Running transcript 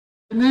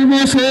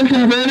Tenemos el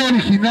deber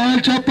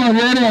original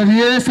chapadero a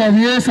 10, a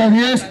 10, a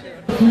 10.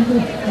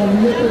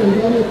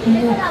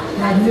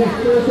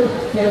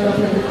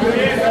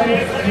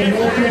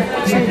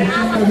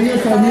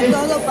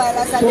 Todo para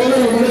la salud.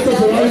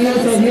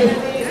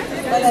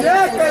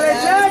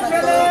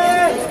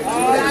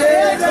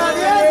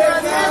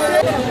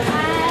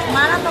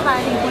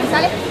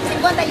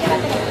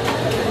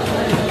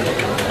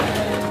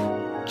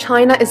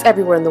 China is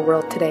everywhere in the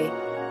world today.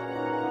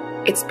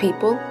 Its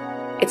people,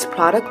 its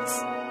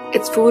products,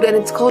 its food and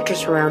its culture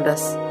surround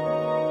us.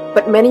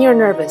 But many are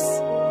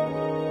nervous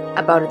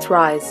about its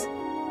rise.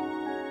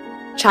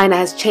 China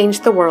has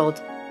changed the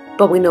world,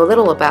 but we know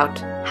little about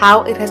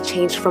how it has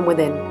changed from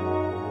within.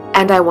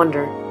 And I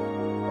wonder,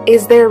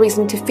 is there a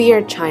reason to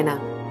fear China?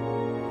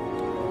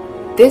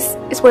 This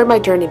is where my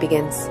journey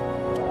begins.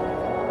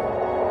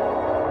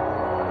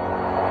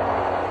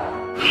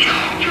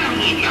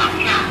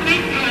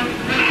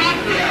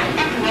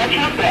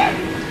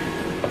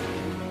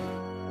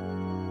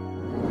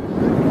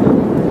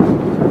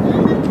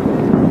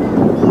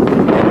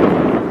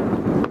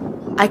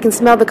 I can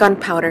smell the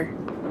gunpowder.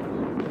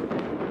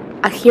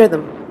 I hear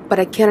them, but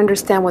I can't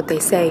understand what they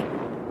say.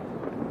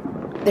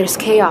 There's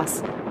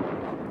chaos.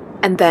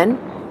 And then,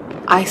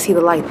 I see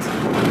the light.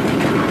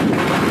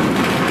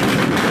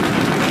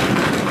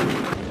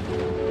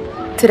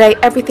 Today,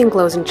 everything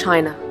glows in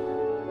China.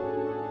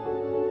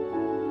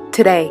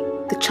 Today,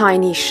 the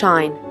Chinese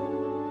shine.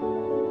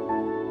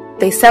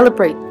 They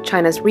celebrate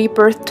China's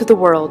rebirth to the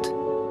world.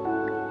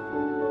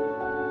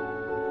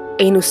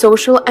 A new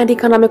social and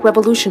economic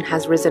revolution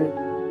has risen.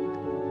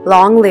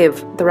 Long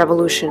live the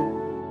revolution.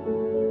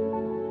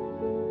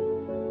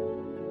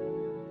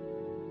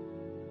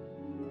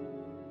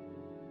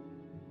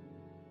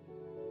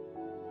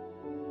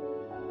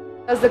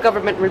 Does the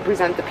government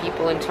represent the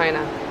people in China?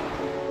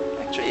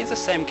 Actually, it's the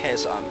same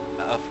case of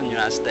the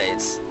United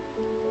States.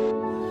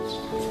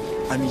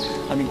 I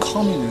mean,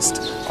 communists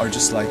are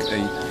just like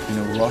a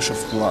rush of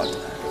blood.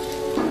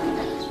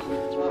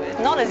 It's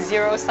not a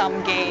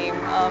zero-sum game.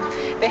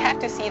 They have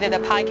to see that the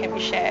pie can be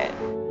shared.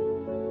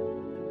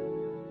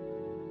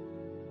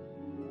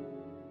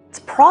 It's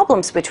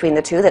problems between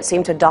the two that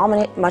seem to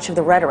dominate much of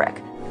the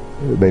rhetoric.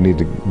 They need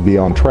to be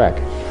on track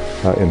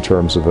in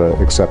terms of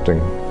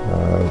accepting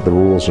the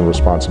rules and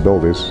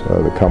responsibilities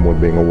that come with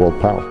being a world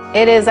power.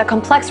 It is a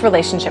complex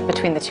relationship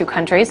between the two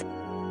countries.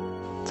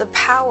 The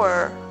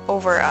power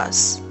over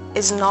us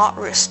is not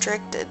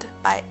restricted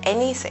by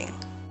anything.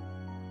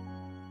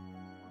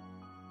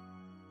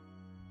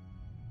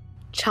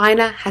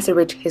 China has a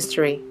rich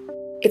history.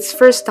 Its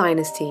first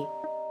dynasty,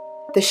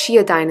 the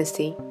Xia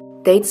dynasty,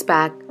 dates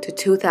back to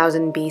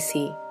 2000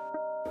 BC.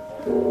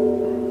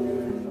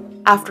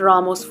 After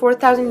almost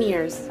 4,000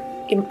 years,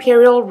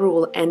 imperial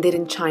rule ended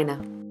in China.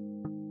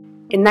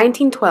 In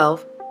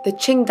 1912, the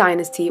Qing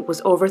dynasty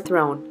was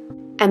overthrown,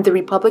 and the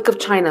Republic of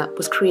China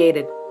was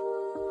created.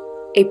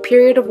 A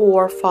period of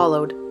war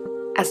followed,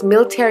 as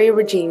military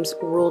regimes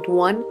ruled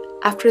one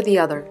after the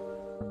other.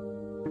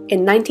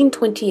 In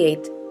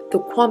 1928, the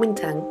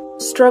Kuomintang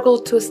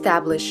struggled to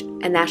establish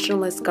a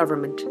nationalist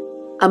government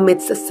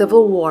amidst a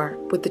civil war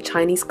with the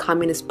Chinese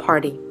Communist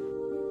Party.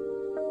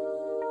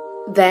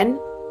 Then,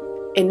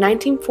 in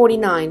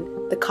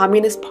 1949, the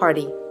Communist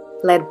Party,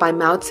 led by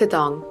Mao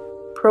Zedong,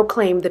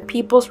 proclaimed the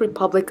People's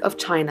Republic of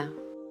China.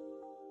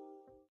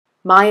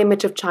 My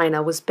image of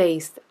China was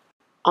based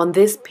on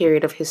this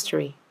period of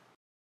history.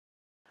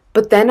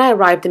 But then I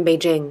arrived in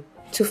Beijing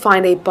to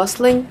find a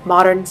bustling,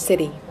 modern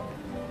city,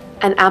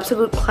 an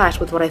absolute clash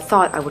with what I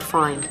thought I would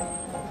find.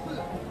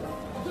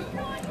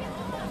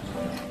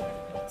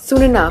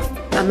 Soon enough,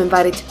 I'm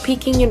invited to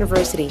Peking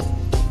University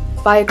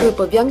by a group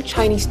of young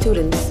Chinese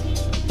students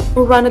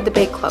who run a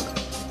debate club.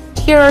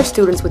 Here are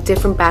students with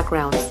different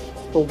backgrounds,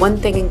 but one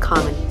thing in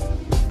common: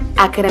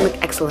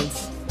 academic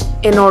excellence.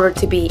 In order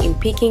to be in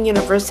Peking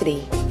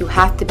University, you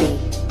have to be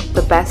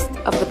the best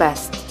of the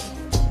best.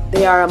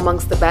 They are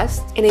amongst the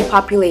best in a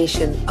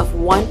population of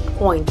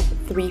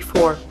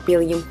 1.34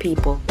 billion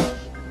people.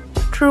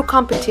 True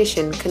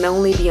competition can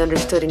only be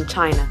understood in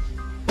China,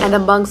 and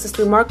amongst this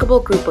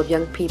remarkable group of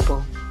young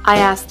people, I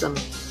asked them,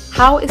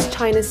 how is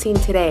China seen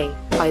today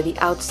by the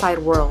outside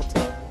world?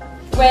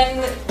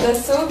 When the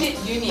Soviet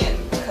Union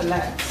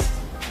collapsed,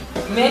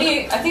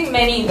 I think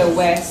many in the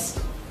West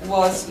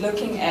was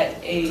looking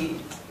at a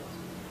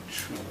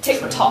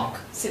tick-tock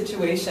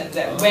situation,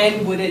 that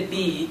when would it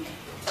be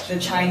the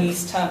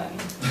Chinese turn?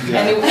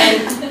 Yeah.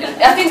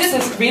 And I think this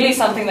is really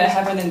something that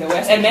happened in the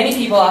West, and many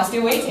people are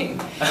still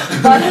waiting.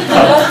 But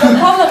the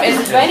problem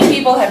is many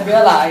people have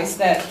realized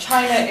that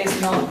China is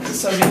not the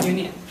Soviet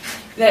Union,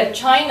 that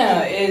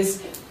China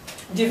is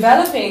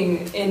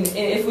developing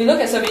if we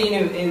look at Soviet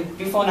Union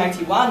before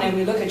 91 and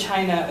we look at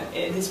China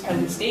at this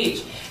present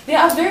stage,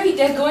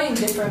 they're going in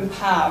different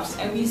paths,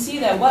 and we see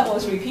that what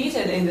was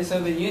repeated in the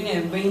Soviet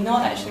Union will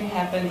not actually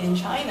happen in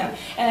China.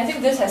 And I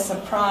think this has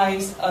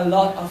surprised a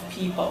lot of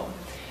people,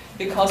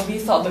 because we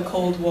thought the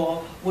Cold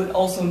War would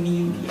also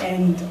mean the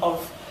end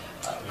of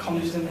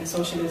communism and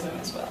socialism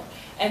as well.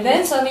 And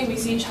then suddenly we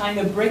see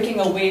China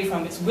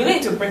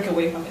willing to break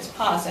away from its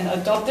past and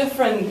adopt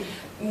different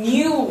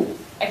new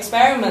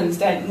experiments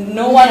that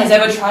no one has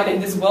ever tried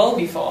in this world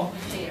before.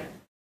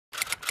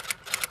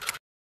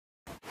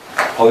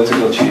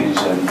 Political change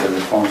and the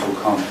reforms will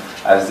come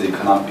as the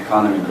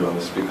economy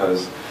grows,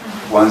 because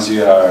once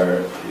you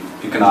are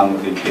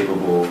economically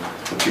capable,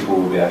 the people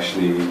will be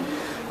actually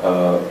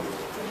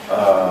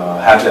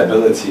have the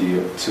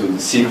ability to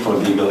seek for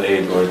legal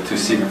aid or to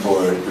seek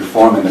for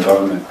reform in the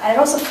government. I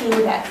also feel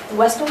that the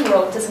Western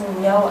world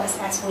doesn't know us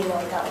as we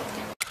know them.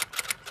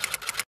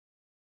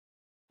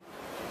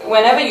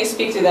 Whenever you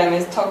speak to them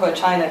and talk about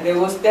China,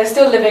 they're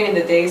still living in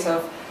the days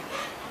of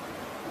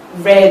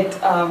red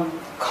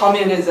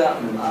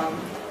communism,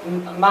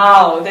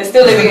 Mao. They're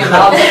still living in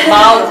Mao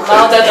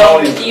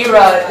Zedong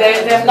era.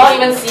 They've not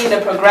even seen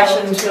the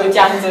progression through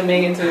Jiang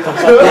Zemin into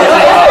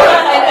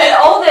and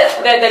all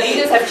that the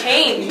leaders have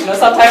changed. You know,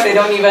 sometimes they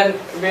don't even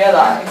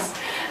realize.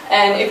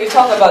 And if you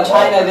talk about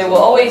China, they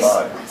will always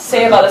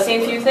say about the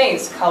same few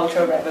things: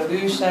 Cultural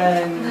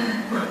Revolution,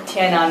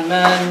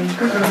 Tiananmen.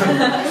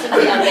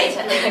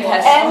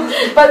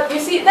 But you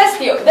see, that's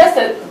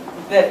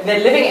the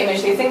living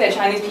image. They think that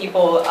Chinese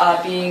people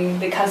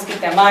they can't speak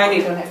their mind,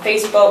 they don't have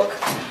Facebook,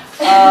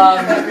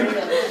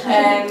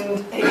 and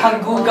they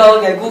can't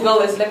Google, their Google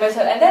is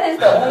limited, and that is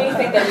the only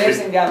thing that lives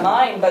in their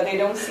mind, but they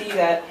don't see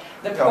that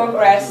the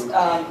progress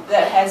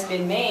that has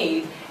been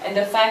made, and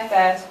the fact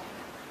that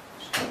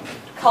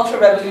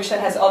Cultural Revolution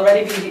has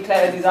already been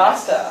declared a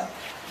disaster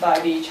by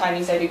the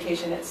Chinese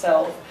education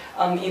itself.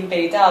 In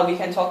Beidao, we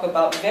can talk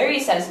about very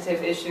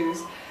sensitive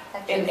issues,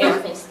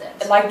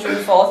 like June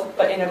 4th,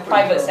 but in a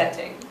private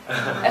setting.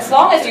 As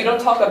long as you don't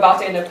talk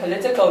about it in a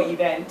political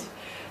event,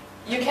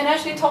 you can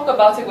actually talk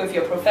about it with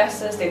your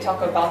professors. They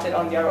talk about it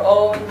on their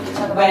own. You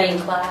talk about it in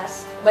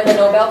class. When the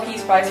Nobel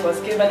Peace Prize was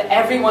given,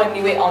 everyone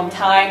knew it on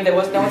time. There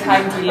was no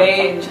time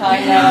delay in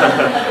China.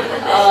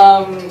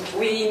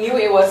 We knew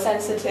it was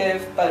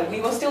sensitive, but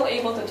we were still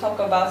able to talk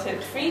about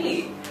it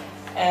freely.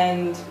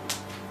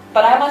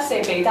 But I must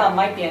say, Beidao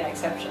might be an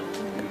exception.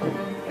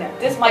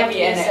 This might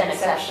be an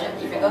exception.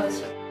 If you go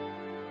this way.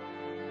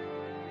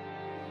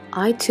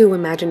 I too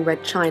imagine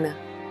Red China.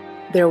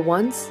 There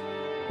once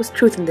was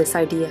truth in this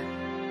idea.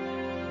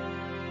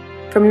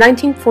 From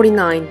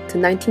 1949 to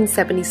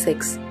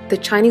 1976, the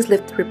Chinese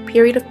lived through a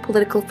period of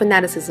political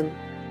fanaticism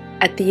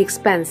at the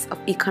expense of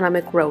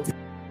economic growth.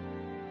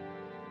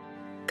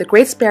 The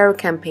Great Sparrow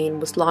Campaign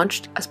was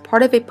launched as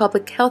part of a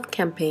public health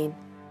campaign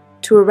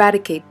to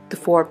eradicate the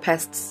 4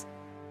 pests.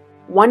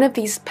 One of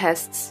these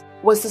pests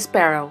was the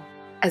sparrow,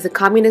 as the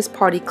Communist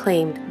Party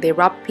claimed they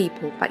robbed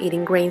people by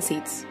eating grain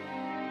seeds.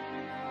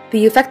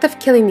 The effect of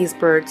killing these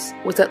birds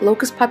was that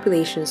locust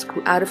populations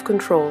grew out of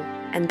control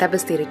and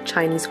devastated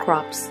Chinese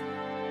crops.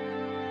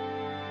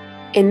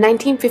 In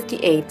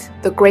 1958,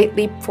 the Great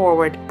Leap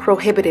Forward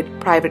prohibited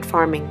private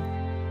farming.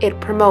 It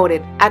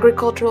promoted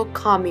agricultural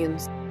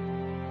communes.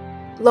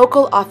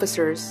 Local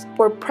officers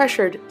were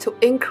pressured to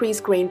increase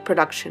grain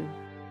production.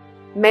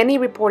 Many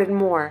reported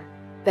more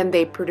than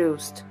they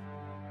produced.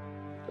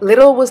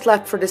 Little was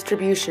left for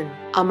distribution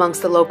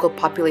amongst the local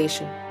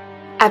population.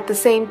 At the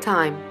same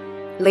time,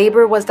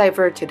 labor was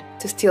diverted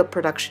to steel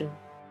production.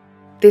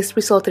 This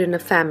resulted in a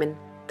famine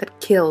that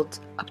killed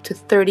up to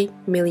 30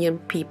 million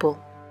people.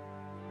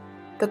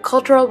 The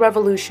Cultural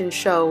Revolution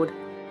showed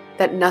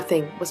that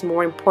nothing was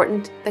more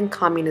important than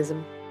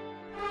communism.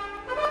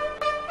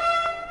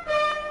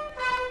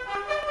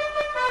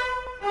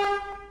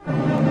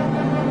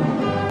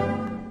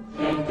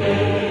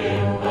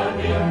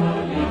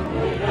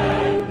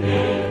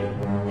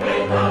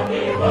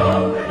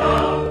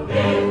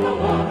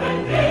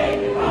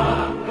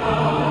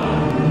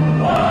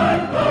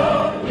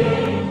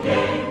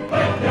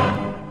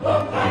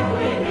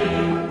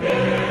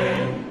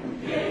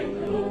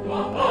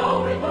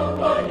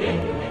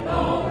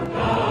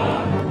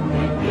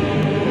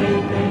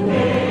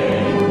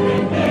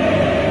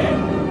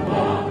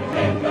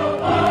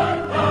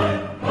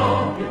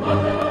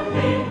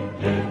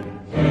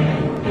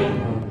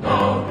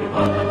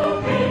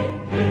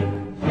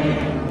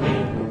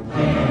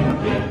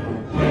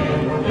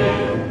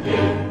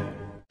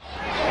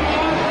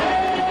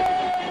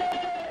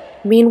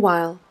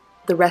 Meanwhile,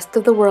 the rest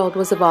of the world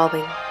was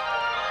evolving.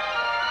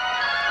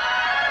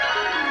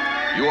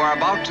 You are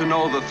about to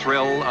know the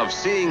thrill of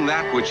seeing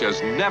that which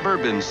has never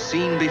been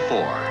seen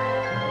before.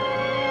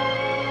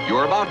 You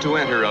are about to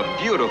enter a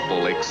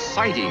beautiful,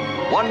 exciting,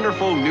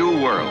 wonderful new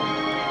world,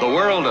 the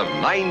world of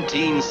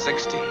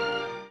 1960.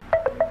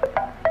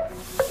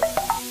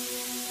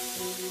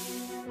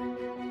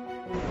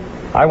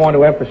 I want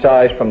to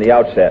emphasize from the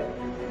outset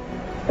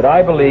that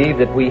I believe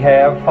that we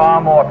have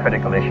far more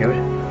critical issues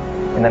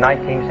in the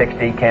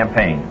 1960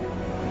 campaign.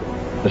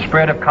 The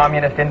spread of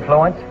communist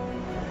influence,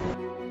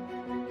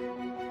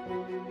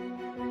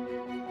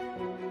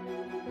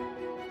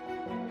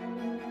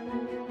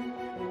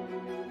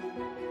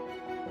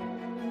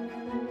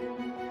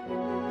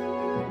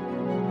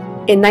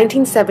 In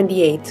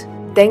 1978,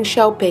 Deng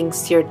Xiaoping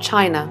steered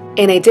China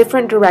in a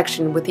different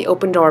direction with the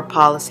open door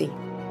policy.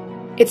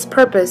 Its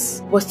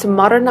purpose was to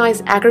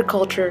modernize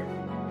agriculture,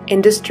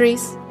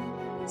 industries,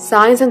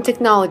 science and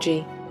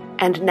technology,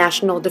 and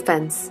national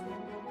defense.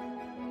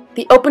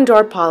 The open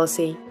door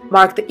policy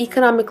marked the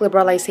economic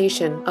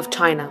liberalization of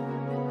China.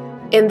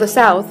 In the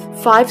south,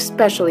 5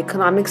 special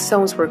economic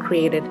zones were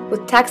created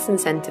with tax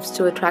incentives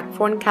to attract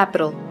foreign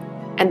capital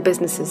and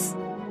businesses.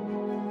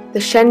 The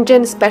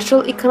Shenzhen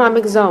Special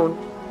Economic Zone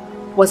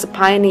was a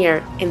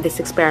pioneer in this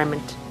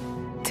experiment.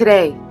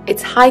 Today,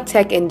 its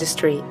high-tech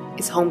industry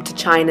is home to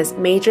China's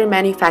major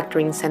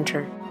manufacturing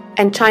center,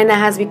 and China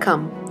has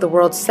become the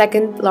world's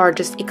second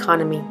largest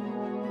economy.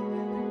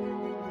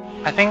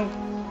 I think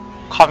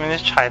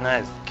communist China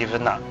has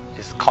given up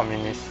its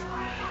communist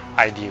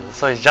ideal,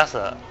 so it's just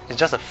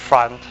a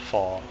front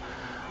for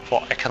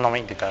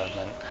economic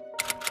development.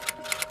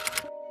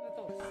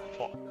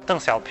 For Deng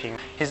Xiaoping,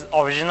 his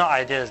original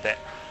idea is that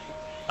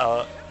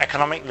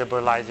economic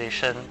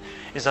liberalization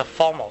is a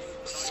form of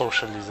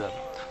socialism.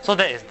 So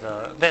that's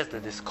the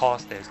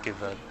discourse that is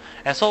given,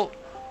 and so,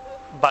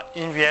 but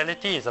in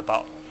reality, it's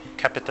about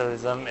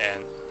capitalism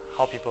and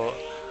how people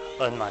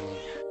earn money.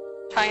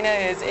 China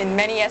is in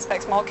many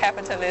aspects more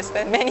capitalist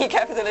than many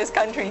capitalist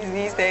countries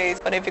these days.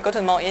 But if you go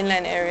to more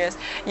inland areas,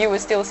 you will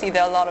still see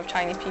that a lot of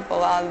Chinese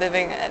people are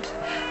living at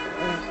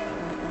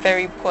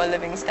very poor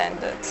living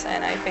standards.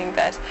 And I think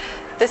that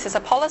this is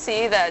a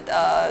policy that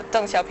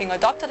Deng Xiaoping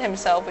adopted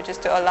himself, which is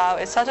to allow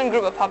a certain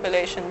group of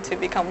population to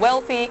become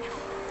wealthy,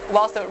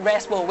 whilst the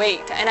rest will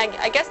wait. And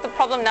I guess the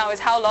problem now is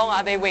how long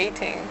are they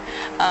waiting?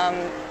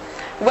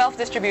 Wealth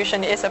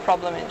distribution is a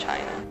problem in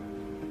China.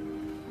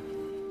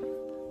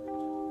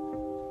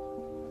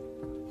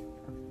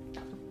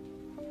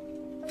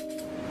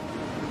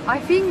 I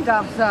think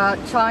that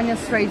China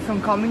strayed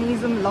from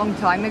communism a long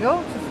time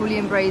ago to fully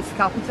embrace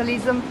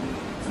capitalism.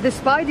 So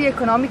despite the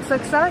economic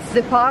success,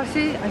 the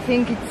party, I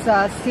think it's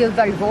still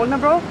very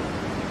vulnerable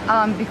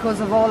because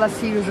of all a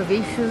series of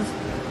issues,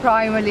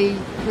 primarily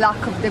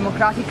lack of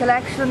democratic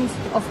elections,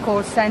 of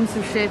course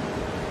censorship.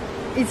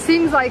 It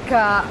seems like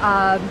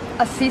a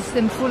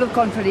system full of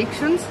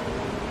contradictions,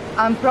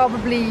 and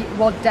probably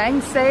what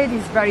Deng said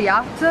is very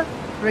apt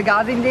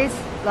regarding this,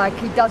 like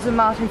it doesn't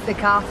matter if the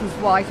cat is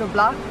white or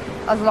black,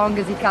 as long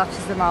as he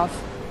catches the mouse.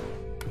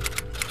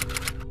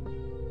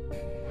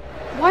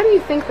 Why do you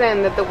think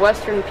then that the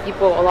Western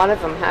people, a lot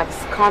of them, have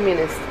this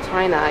communist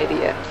China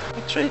idea?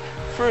 Actually,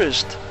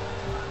 first,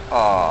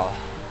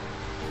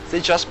 they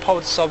just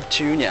put Soviet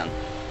Union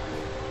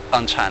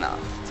on China.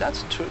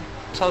 That's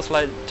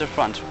totally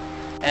different,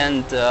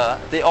 and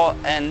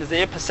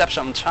their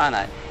perception of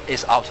China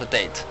is out of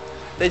date.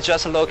 They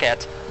just look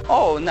at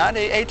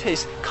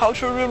 1980s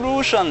Cultural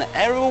Revolution,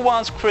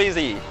 everyone's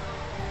crazy.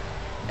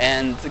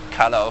 And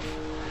kind of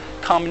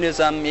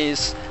communism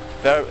is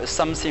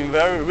something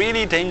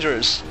really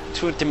dangerous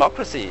to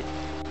democracy.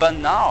 But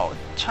now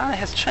China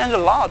has changed a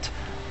lot.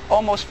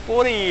 Almost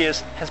 40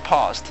 years has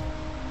passed.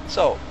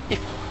 So if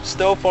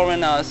still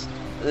foreigners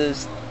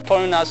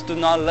do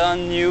not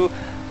learn new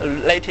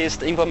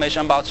latest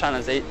information about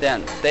China,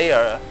 then they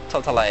are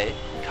totally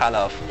kind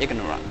of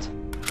ignorant.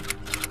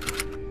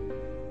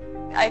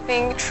 I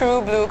think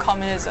true blue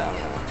communism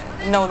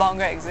no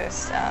longer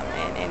exists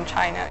in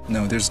China.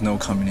 No, there's no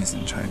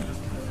communism in China.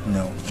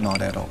 No, not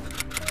at all.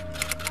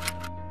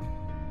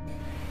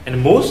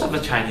 And most of the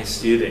Chinese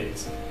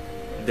students,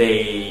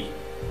 they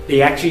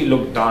actually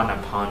look down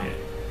upon it,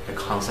 the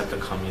concept of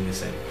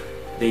communism.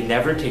 They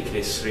never take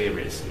it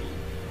seriously.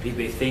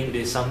 They think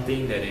there's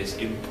something that is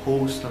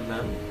imposed on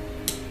them,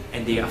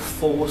 and they are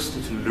forced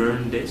to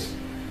learn this.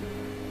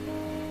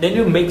 Then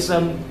it makes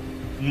them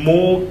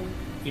more,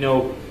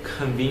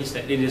 convinced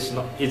that it is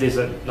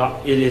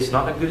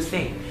not a good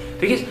thing.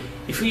 Because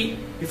if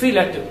we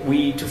let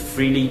to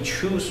freely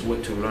choose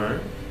what to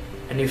learn,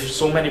 and if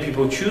so many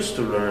people choose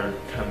to learn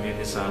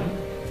communism,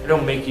 it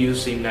don't make you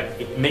seem that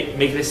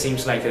make it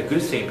seems like a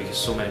good thing because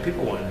so many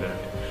people want to learn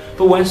it.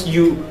 But once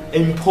you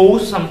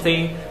impose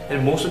something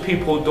that most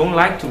people don't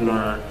like to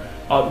learn,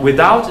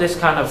 without this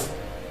kind of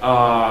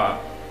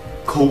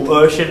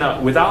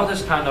coercion, without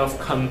this kind of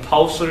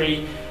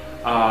compulsory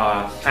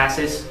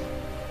classes,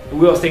 we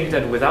will think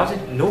that without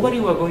it, nobody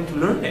were going to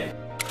learn it.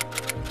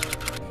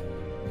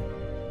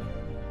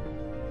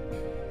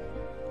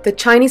 The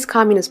Chinese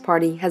Communist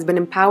Party has been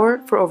in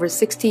power for over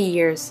 60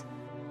 years.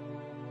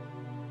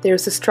 There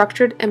is a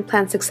structured and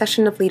planned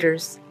succession of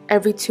leaders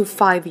every 2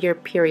 5-year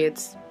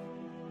periods.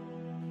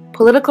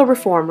 Political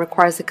reform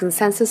requires the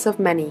consensus of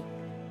many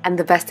and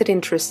the vested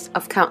interests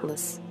of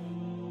countless.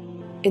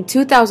 In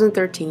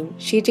 2013,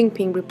 Xi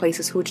Jinping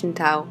replaces Hu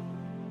Jintao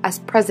as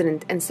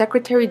President and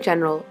Secretary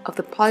General of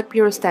the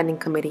Politburo Standing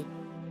Committee,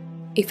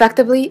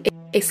 effectively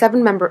a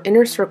 7-member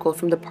inner circle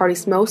from the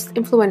party's most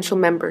influential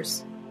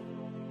members.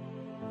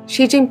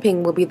 Xi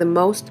Jinping will be the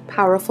most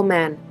powerful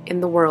man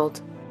in the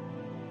world.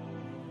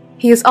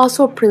 He is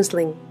also a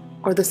princeling,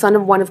 or the son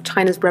of one of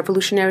China's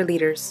revolutionary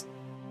leaders,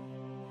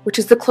 which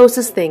is the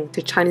closest thing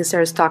to Chinese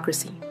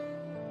aristocracy.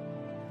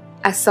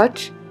 As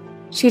such,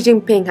 Xi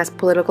Jinping has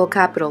political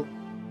capital,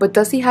 but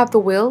does he have the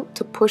will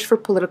to push for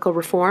political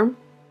reform?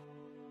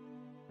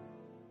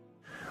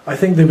 I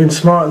think they've been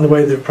smart in the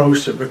way they've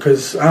approached it,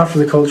 because after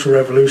the Cultural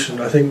Revolution,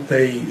 I think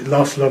they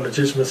lost a lot of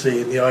legitimacy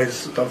in the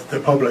eyes of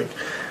the public,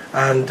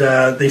 and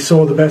they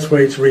saw the best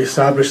way to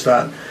re-establish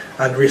that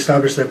and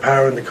re-establish their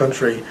power in the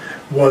country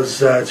was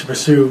to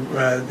pursue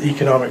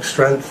economic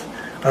strength.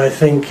 And I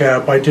think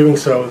by doing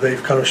so,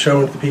 they've kind of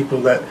shown to the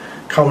people that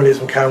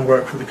communism can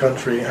work for the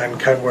country and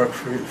can work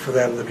for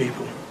them, the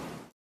people.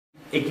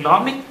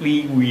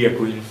 Economically, we are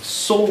going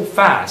so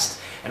fast,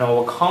 and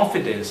our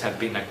confidence has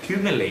been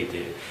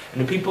accumulated,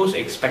 and the people's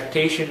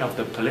expectation of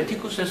the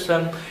political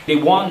system, they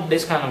want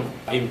this kind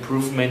of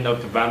improvement or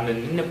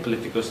development in the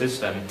political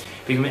system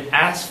becoming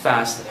as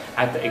fast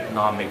as the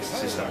economic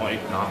system or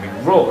economic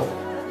growth.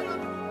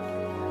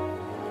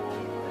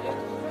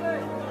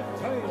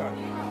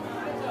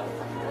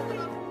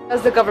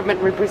 Does the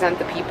government represent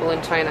the people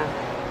in China?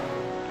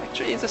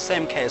 Actually, it's the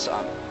same case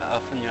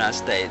of the United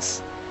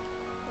States.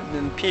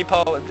 The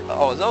people,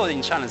 although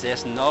in China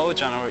there's no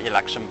general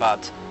election,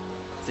 but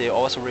they are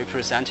also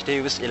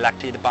representatives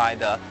elected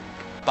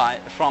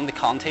from the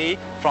county,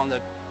 from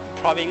the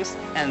province,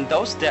 and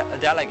those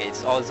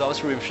delegates or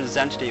those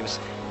representatives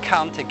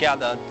come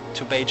together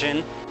to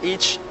Beijing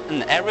each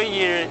and every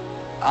year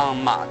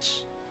on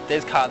March.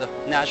 This is called the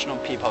National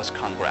People's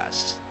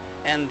Congress,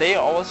 and they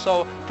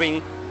also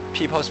bring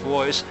people's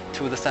voice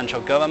to the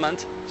central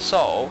government.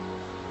 So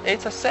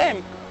it's the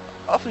same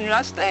of the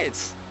United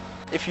States.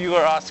 If you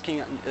are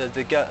asking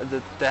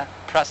the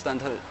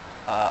President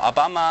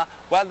Obama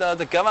whether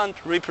the government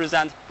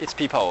represents its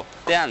people,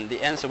 then the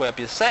answer will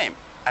be the same,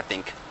 I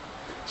think.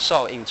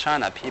 So in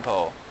China,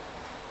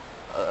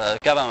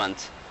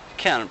 government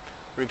can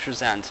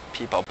represent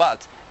people,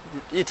 but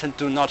it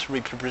do not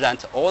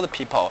represent all the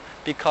people,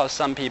 because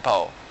some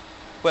people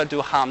will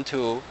do harm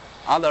to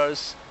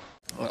others.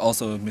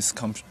 Also a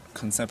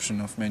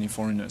misconception of many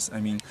foreigners.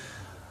 I mean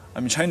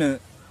China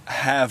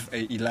have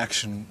a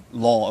election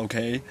law,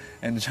 okay,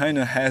 and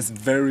China has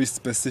very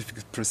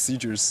specific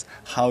procedures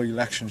how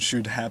election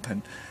should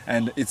happen,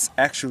 and it's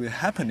actually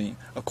happening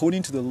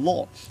according to the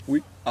law,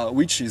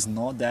 which is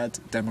not that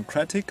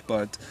democratic,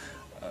 but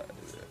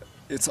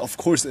it's of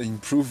course an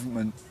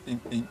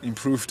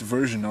improved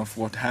version of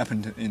what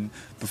happened in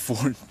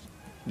before,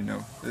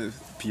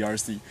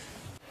 PRC.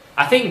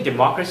 I think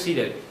democracy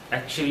that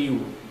actually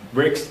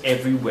works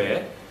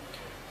everywhere.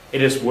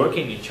 It is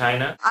working in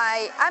China.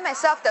 I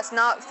myself does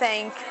not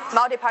think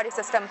multi-party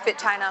system fit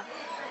China.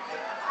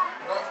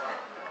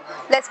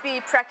 Let's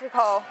be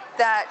practical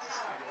that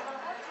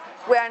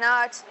we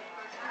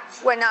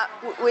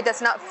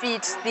does not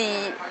fit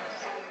the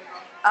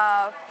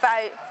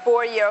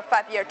 4-year or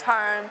 5-year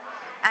term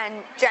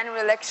and general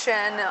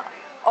election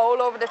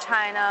all over the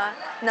China.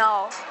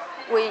 No,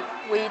 we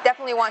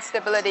definitely want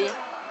stability.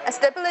 And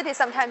stability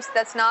sometimes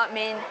does not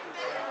mean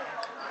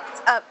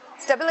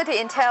stability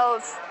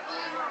entails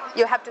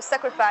you have to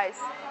sacrifice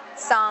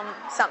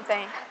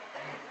something,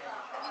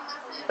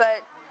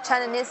 but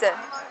China needs it.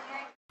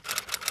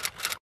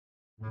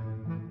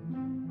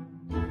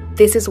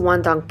 This is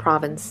Guangdong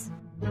Province.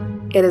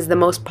 It is the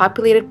most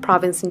populated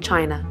province in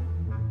China,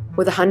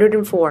 with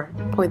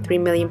 104.3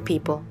 million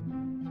people.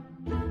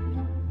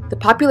 The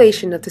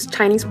population of this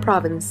Chinese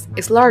province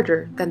is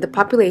larger than the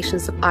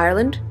populations of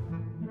Ireland,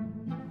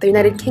 the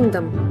United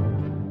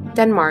Kingdom,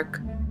 Denmark,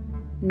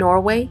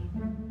 Norway,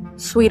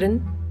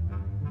 Sweden,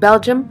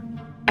 Belgium,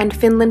 and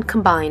Finland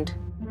combined.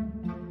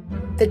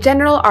 The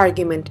general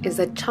argument is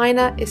that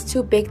China is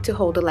too big to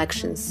hold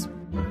elections.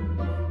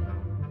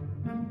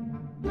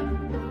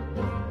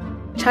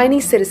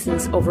 Chinese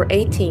citizens over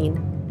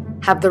 18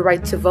 have the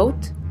right to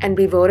vote and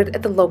be voted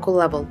at the local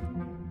level.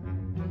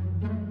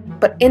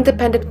 But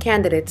independent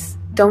candidates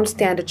don't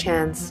stand a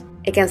chance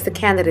against the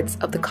candidates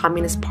of the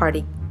Communist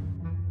Party.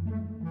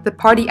 The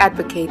party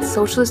advocates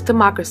socialist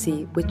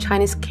democracy with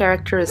Chinese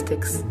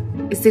characteristics.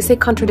 Is this a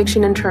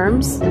contradiction in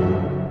terms?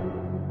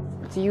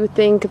 Do you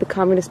think the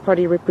Communist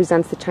Party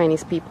represents the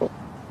Chinese people?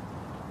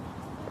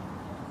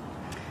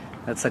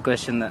 That's a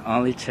question that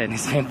only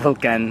Chinese people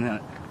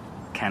can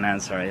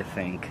answer, I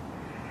think.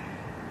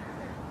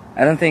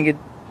 I don't think it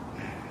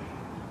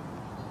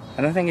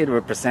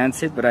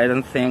represents it, but I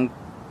don't think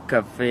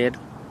of it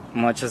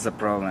much as a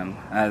problem,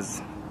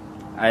 as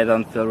I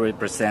don't feel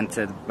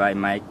represented by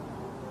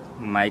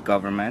my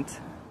government.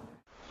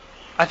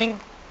 I think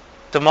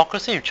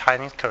democracy with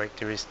Chinese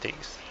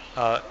characteristics,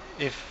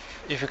 if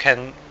you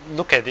can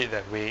look at it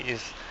that way,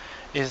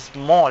 is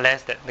more or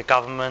less that the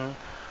government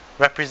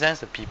represents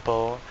the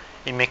people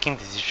in making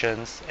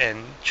decisions and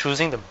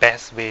choosing the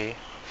best way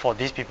for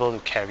these people to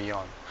carry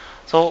on.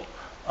 So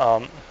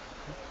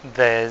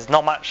there's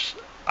not much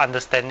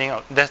understanding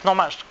of, there's not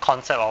much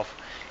concept of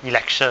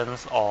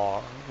elections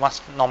or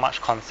not much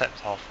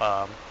concept of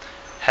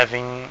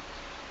having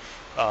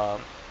a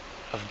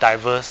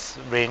diverse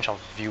range of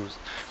views,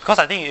 because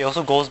I think it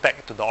also goes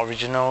back to the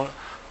original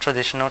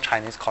traditional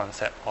Chinese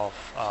concept of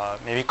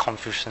maybe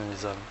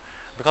Confucianism,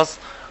 because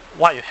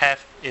what you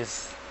have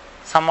is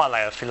somewhat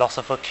like a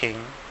philosopher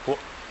king who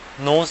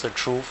knows the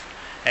truth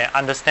and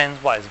understands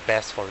what is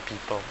best for the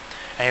people,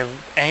 and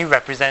he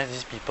represents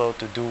these people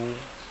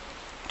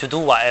to to do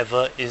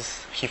whatever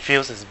he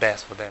feels is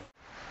best for them.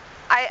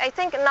 I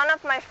think none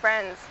of my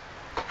friends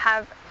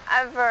have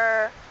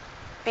ever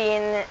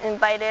been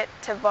invited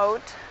to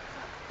vote,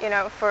 you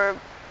know, for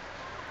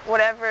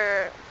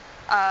whatever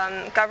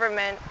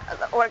government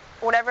or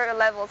whatever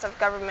levels of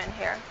government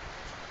here.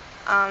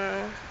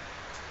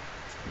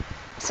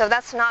 So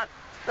that's not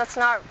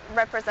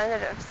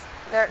representatives.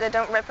 They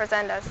don't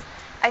represent us.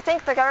 I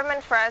think the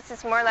government for us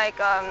is more like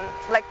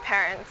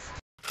parents.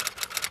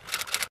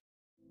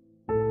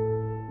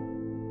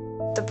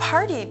 The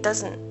party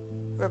doesn't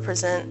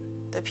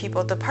represent the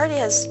people. The party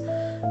has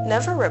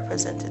never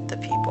represented the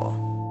people.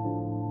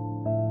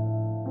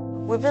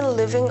 We've been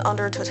living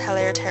under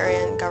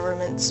totalitarian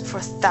governments for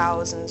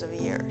thousands of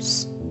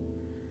years.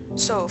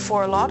 So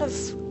for a lot of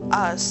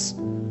us,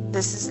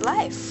 this is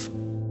life.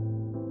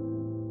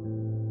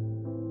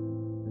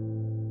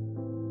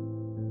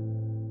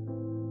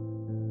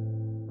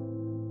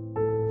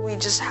 We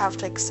just have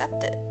to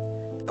accept it.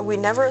 We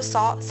never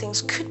thought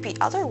things could be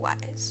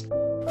otherwise.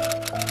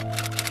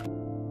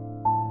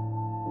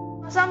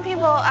 Some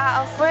people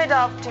are afraid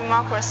of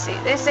democracy.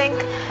 They think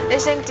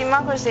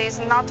democracy is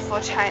not for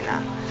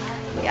China.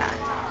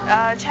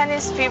 Yeah,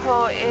 Chinese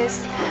people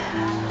is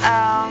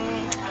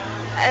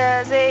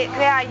they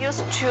are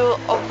used to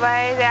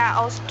obey.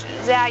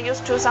 They are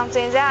used to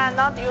something. They are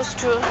not used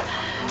to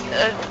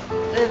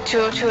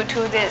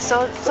this.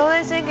 So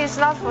they think it's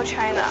not for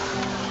China.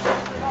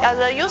 Yeah,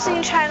 the youth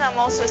in China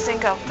mostly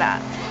think of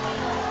that.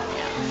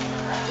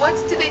 What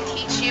do they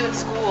teach you in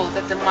school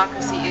that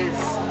democracy is?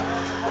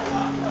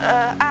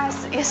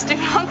 Us is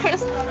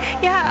democracy.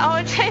 Yeah,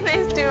 our China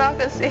is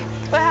democracy.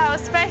 We have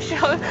a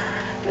special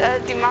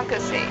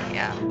democracy.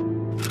 Yeah.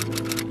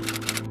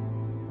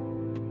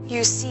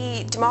 You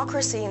see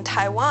democracy in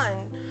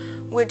Taiwan,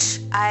 which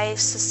I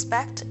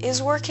suspect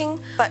is working.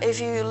 But if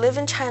you live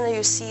in China,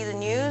 you see the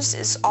news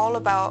is all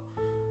about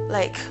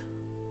like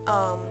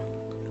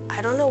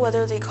I don't know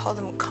whether they call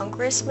them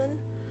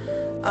congressmen,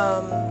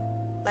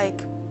 like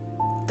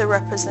the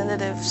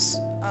representatives.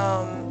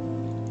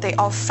 They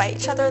all fight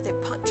each other, they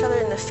punch each other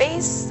in the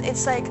face.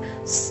 It's like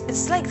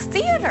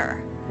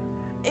theater.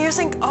 And you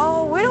think,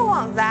 oh, we don't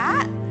want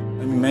that.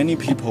 I mean, many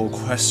people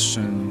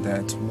question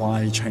that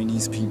why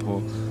Chinese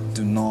people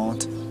do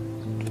not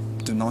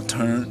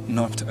turn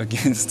up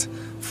against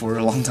for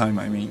a long time.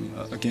 I mean,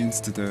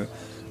 against the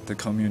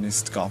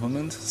communist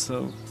government.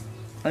 So,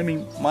 I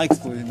mean, my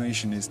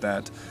explanation is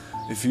that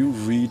if you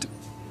read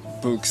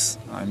books,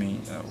 I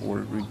mean,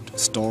 or read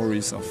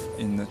stories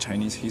in the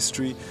Chinese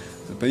history,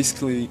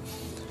 basically.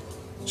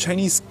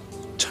 Chinese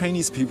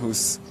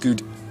people's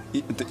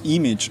the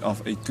image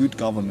of a good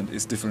government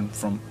is different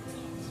from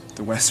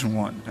the Western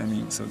one. I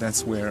mean, so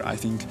that's where I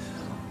think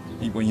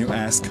when you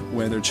ask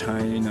whether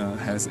China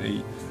has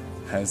a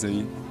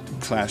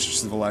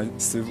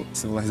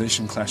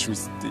civilization clash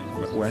with the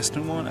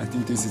Western one, I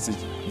think this is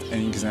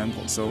an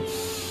example. So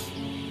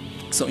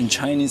in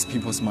Chinese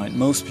people's mind,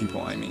 most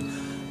people, I mean,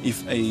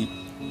 if a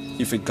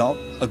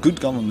good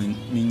government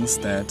means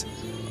that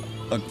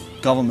a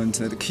government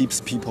that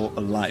keeps people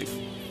alive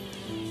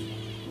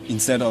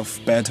instead of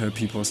better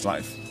people's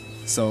life.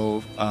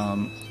 So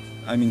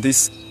I mean,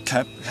 this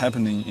kept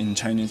happening in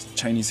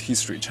Chinese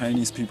history.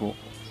 Chinese people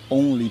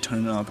only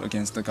turn up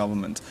against the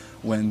government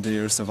when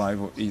their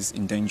survival is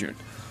endangered.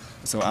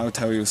 So I'll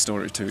tell you a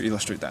story to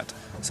illustrate that.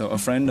 So a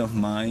friend of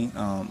mine,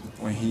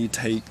 when he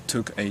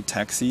took a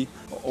taxi,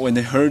 when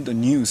they heard the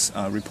news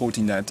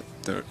reporting that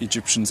the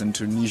Egyptians and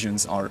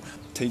Tunisians are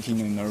taking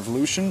in a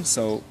revolution,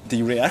 so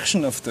the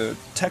reaction of the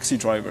taxi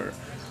driver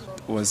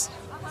was,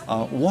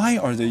 why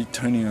are they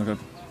turning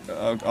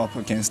up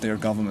against their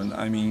government?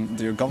 I mean,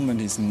 their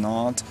government is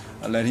not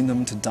letting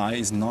them to die,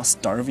 is not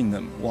starving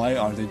them. Why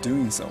are they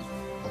doing so?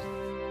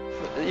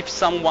 If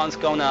someone's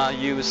gonna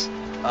use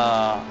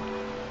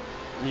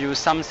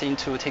something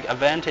to take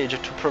advantage,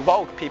 to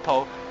provoke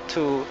people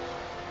to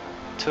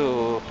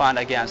fight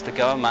against the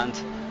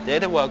government,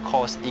 that will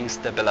cause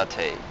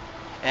instability.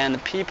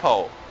 And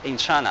people in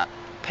China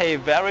pay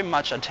very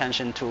much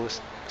attention to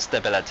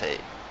stability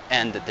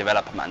and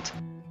development.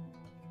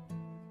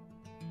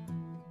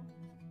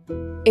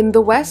 In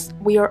the West,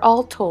 we are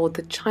all told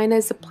that China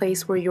is a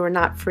place where you are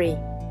not free.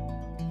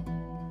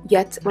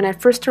 Yet, when I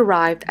first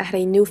arrived, I had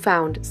a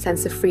newfound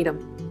sense of freedom.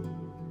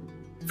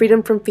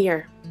 Freedom from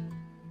fear.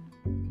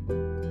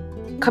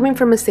 Coming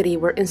from a city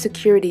where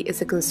insecurity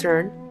is a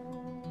concern,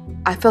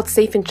 I felt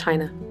safe in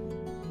China.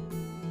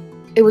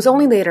 It was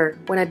only later,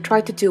 when I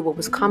tried to do what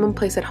was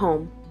commonplace at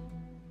home,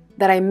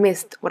 that I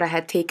missed what I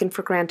had taken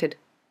for granted.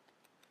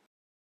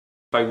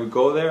 If I would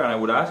go there and I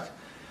would ask,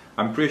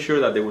 I'm pretty sure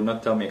that they would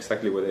not tell me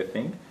exactly what they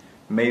think,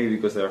 maybe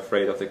because they're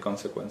afraid of the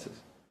consequences.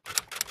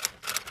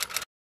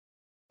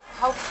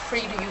 How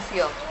free do you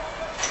feel?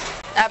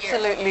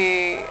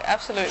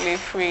 Absolutely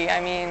free.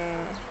 I mean,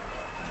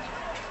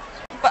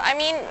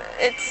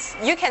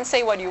 you can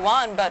say what you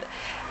want, but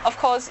of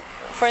course,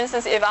 for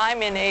instance, if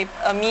I'm in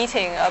a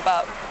meeting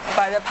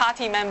by the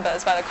party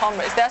members, by the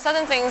comrades, there are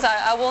certain things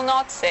I will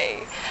not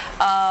say.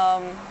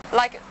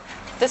 Like,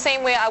 The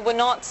same way I would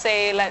not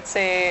say, let's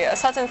say,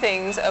 certain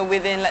things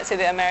within, let's say,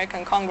 the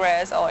American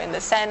Congress or in the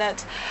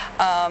Senate,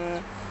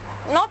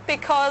 not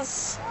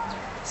because...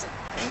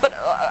 But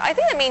I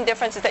think the main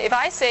difference is that if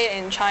I say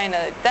it in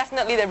China,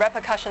 definitely the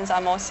repercussions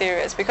are more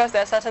serious because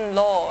there are certain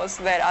laws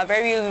that are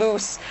very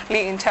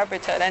loosely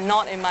interpreted and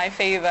not in my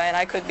favor, and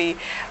I could be,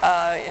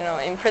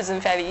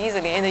 imprisoned fairly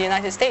easily. In the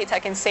United States, I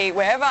can say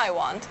wherever I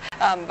want,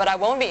 but I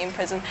won't be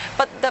imprisoned.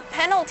 But the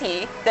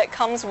penalty that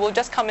comes will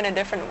just come in a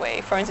different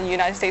way. For instance, in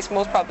the United States,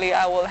 most probably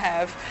I will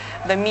have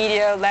the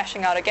media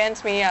lashing out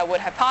against me. I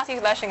would have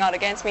parties lashing out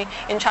against me.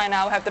 In China,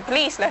 I will have the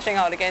police lashing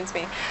out against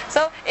me.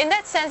 So in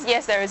that sense,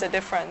 yes, there is a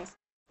difference.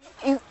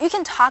 You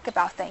can talk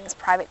about things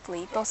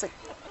privately. Most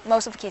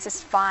of the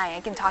cases, fine.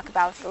 I can talk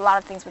about a lot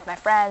of things with my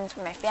friends,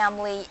 with my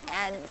family,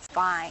 and it's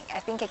fine. I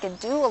think I can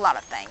do a lot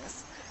of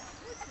things.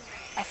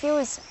 I feel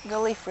it's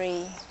really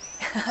free.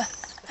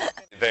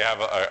 They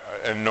have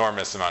an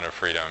enormous amount of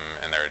freedom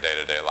in their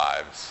day-to-day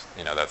lives.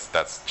 You know,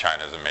 that's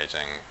China's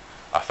amazing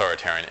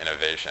authoritarian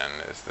innovation,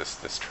 is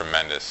this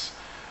tremendous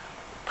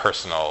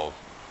personal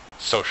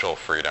social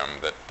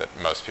freedom that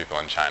most people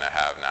in China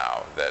have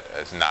now, that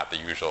is not the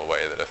usual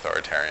way that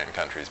authoritarian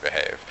countries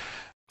behave.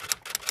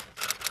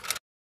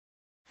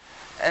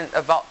 And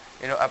about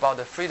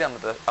the freedom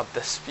of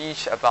the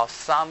speech, about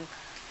some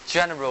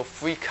general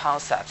free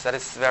concepts that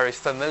is very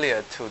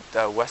familiar to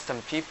the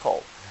Western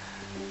people,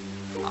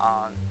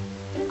 I'm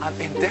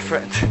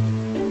indifferent.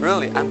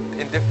 Really, I'm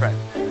indifferent.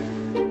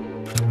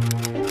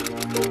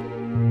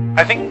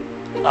 I think,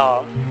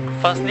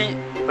 firstly,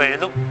 when you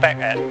look back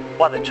at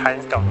what the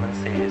Chinese government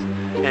says,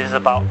 it is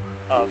about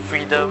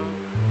freedom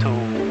to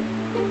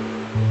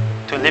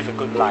live a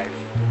good life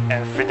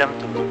and freedom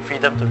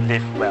to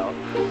live well.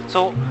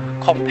 So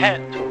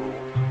compared to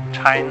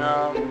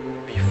China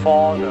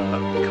before the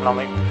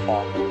economic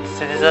reform,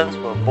 citizens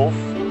were both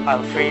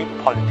unfree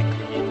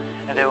politically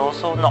and they were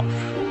also not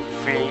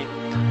free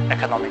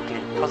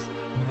economically because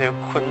they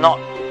could not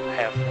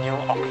have new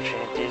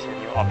opportunities and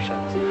new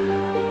options.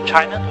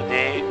 China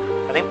today,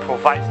 I think,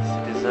 provides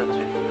citizens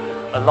with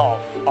a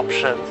lot of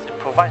options. It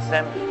provides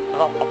them a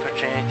lot of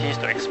opportunities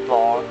to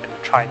explore and to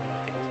try new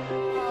things.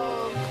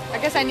 I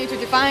guess I need to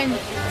define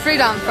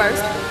freedom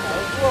first.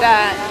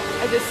 That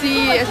as you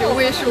see, as you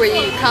wish,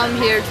 we come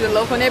here to the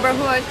local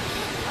neighborhood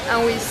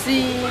and we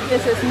see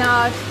this is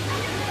not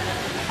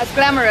as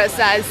glamorous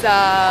as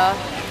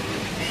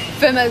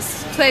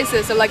famous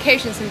places or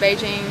locations in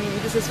Beijing.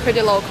 This is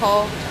pretty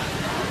local.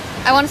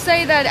 I want to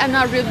say that I'm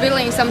not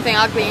revealing something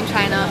ugly in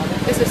China.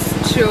 This is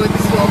true,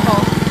 this is local.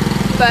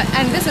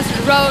 And this is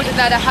a road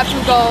that I have to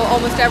go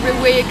almost every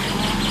week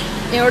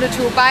in order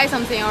to buy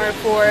something or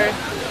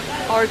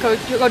go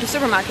to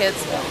supermarkets.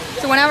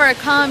 So whenever I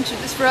come to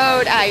this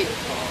road,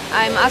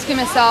 I'm asking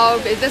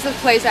myself, is this a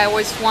place I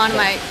always want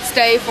to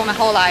stay for my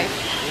whole life?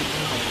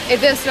 Is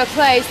this a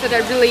place that I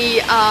really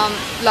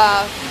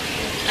love?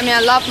 I mean, I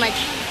love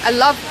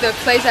the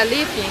place I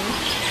live in,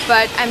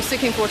 but I'm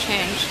seeking for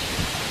change.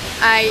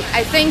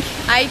 I think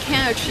I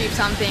can achieve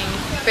something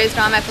based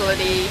on my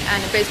ability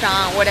and based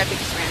on what I've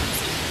experienced.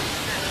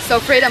 So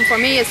freedom for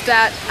me is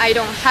that I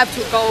don't have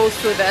to go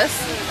through this.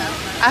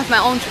 I have my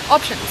own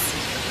options.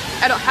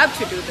 I don't have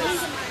to do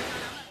this.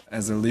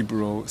 As a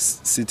liberal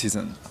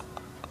citizen,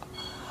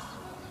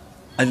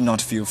 I do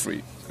not feel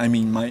free. I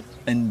mean,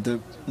 the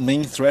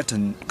main threat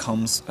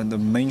comes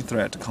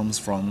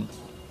from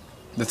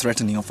the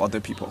threatening of other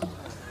people.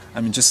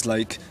 I mean,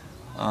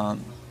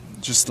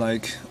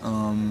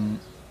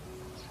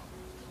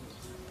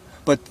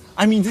 but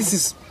I mean, this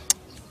is,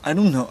 I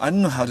don't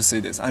know how to say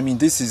this. I mean,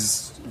 this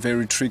is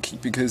very tricky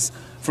because,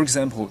 for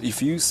example,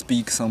 if you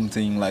speak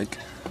something like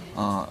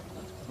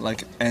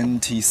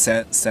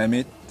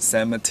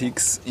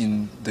anti-Semitics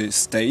in the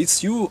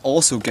States, you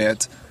also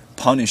get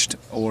punished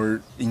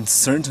or in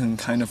certain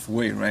kind of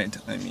way, right?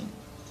 I mean,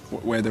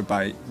 whether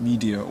by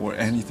media or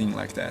anything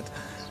like that,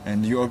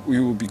 and you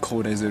will be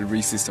called as a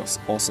racist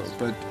also.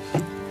 But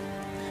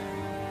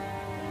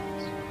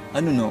I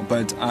don't know,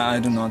 but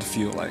I do not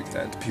feel like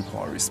that people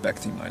are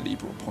respecting my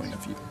liberal point of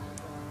view.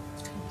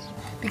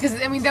 Because,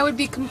 I mean, that would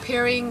be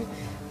comparing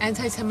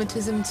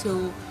anti-Semitism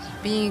to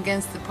being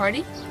against the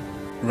party?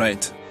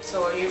 Right.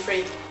 So are you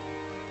free?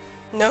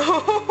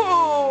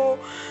 No,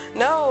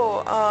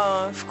 no,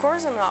 of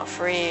course I'm not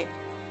free.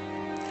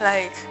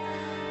 Like,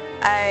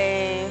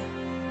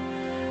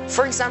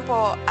 for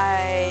example,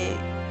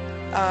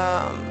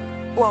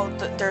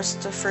 there's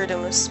the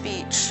freedom of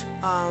speech.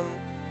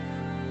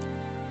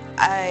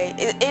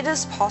 It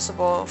is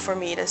possible for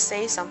me to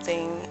say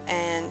something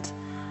and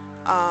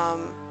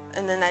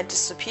then I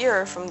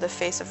disappear from the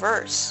face of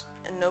Earth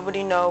and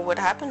nobody know what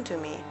happened to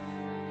me.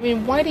 I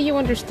mean, why do you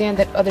understand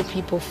that other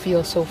people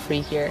feel so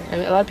free here? I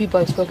mean, a lot of people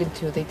I've spoken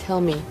to, they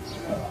tell me.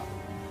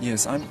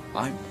 Yes, I'm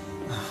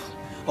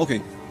okay.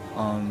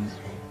 I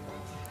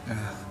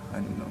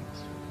don't know.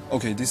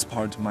 Okay, this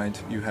part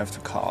you have to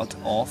cut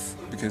off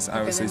because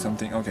I will say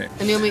something. Okay.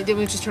 And then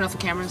we just turn off the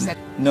camera and say.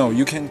 No,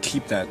 you can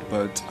keep that,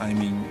 but I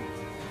mean,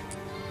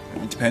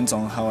 it depends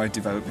on how I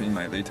develop in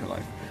my later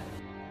life.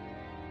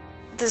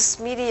 this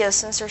media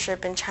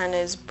censorship in China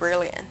is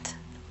brilliant.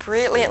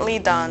 Brilliantly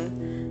done.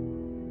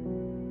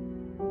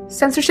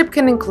 Censorship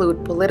can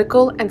include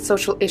political and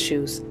social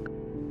issues,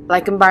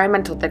 like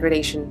environmental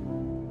degradation.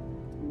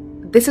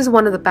 This is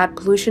one of the bad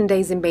pollution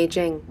days in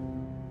Beijing.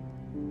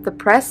 The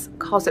press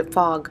calls it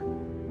fog.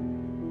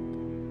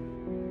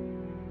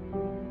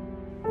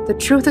 The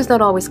truth is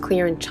not always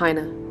clear in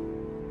China.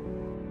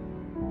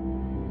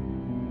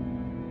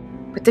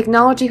 But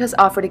technology has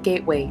offered a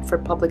gateway for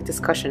public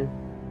discussion.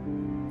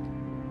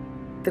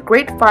 The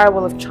Great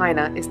Firewall of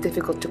China is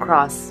difficult to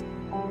cross.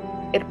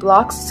 It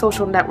blocks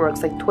social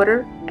networks like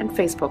Twitter and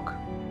Facebook.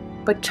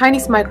 But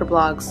Chinese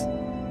microblogs,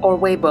 or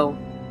Weibo,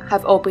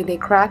 have opened a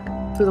crack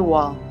through the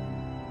wall.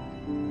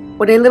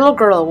 When a little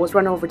girl was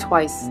run over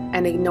twice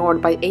and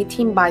ignored by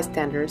 18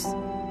 bystanders,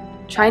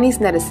 Chinese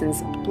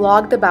netizens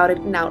blogged about it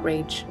in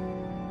outrage.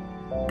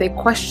 They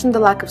questioned the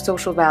lack of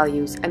social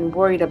values and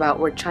worried about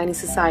where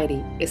Chinese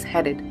society is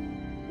headed.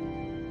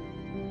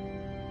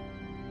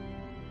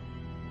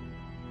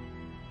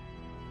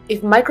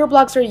 If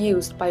microblogs are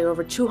used by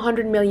over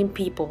 200 million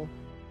people,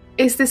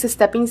 is this a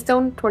stepping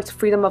stone towards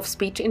freedom of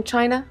speech in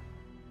China?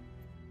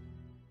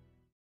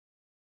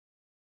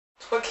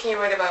 What can you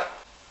write about?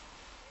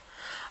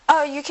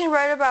 You can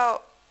write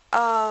about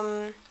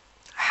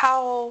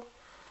how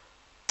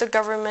the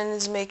government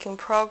is making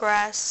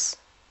progress.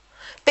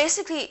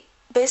 Basically,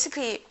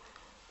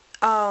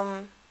 the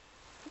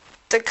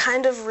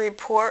kind of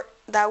report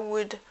that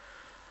would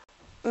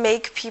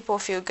make people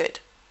feel good.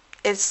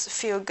 It's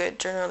feel-good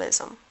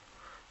journalism.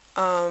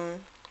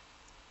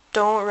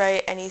 Don't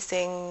write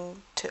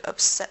anything to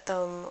upset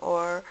them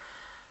or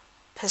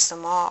piss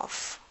them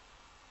off.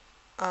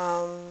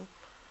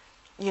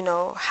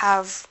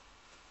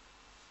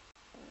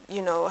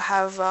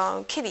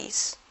 Have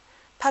kitties,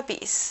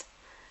 puppies,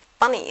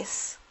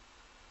 bunnies,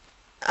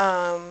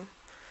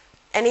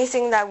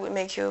 anything that would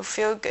make you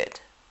feel good.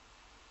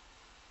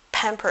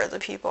 Pamper the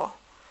people,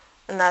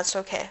 and that's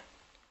okay.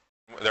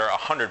 They're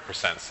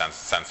 100%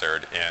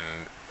 censored in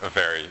a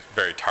very,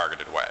 very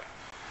targeted way,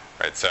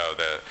 right? So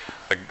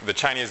the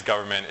Chinese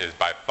government is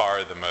by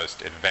far the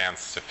most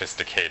advanced,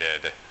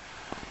 sophisticated,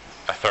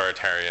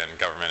 authoritarian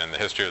government in the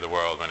history of the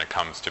world when it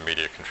comes to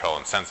media control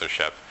and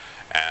censorship.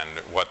 And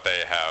what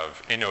they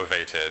have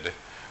innovated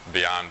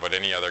beyond what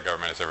any other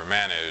government has ever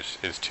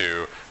managed is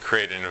to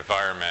create an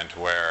environment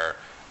where,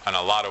 in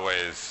a lot of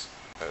ways,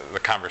 the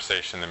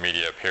conversation in the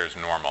media appears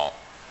normal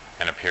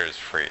and appears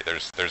free.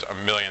 There's a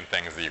million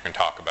things that you can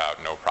talk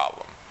about, no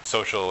problem.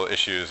 Social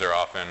issues are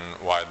often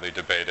widely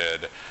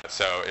debated.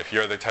 So if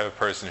you're the type of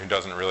person who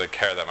doesn't really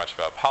care that much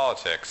about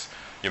politics,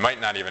 you might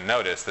not even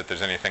notice that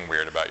there's anything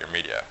weird about your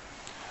media.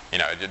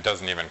 It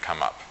doesn't even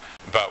come up.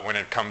 But when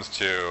it comes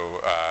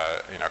to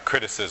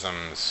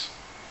criticisms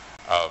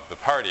of the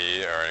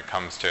party, or it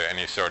comes to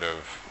any sort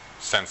of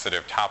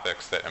sensitive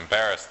topics that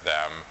embarrass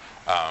them,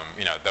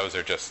 those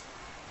are just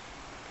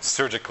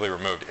surgically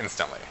removed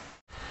instantly.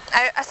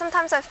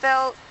 Sometimes I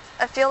feel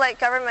like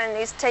government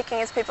is taking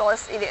its people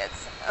as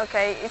idiots.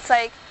 Okay, it's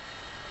like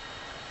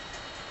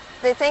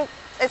they think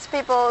its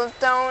people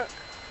don't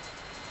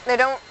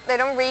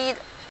read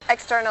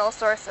external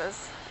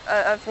sources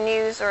of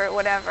news or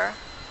whatever.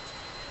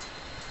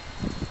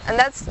 And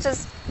that's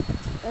just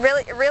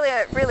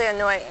really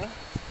annoying,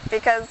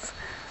 because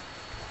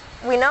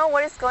we know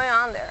what is going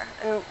on there,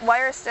 and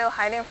why are still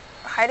hiding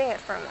it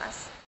from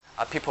us?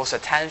 People's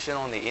attention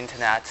on the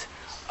internet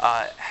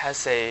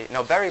has a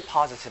very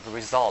positive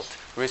result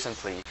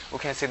recently. We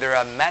can see there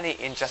are many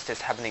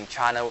injustices happening in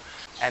China,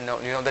 and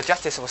the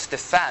justice was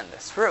defended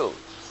through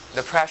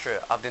the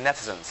pressure of the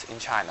netizens in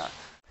China.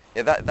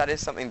 Yeah, that is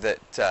something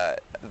that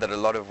a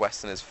lot of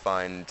Westerners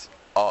find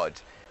odd,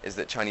 is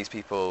that Chinese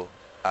people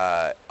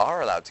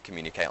are allowed to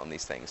communicate on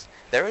these things.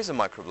 There is a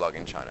microblog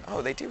in China.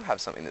 Oh, they do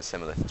have something that's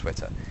similar to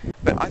Twitter.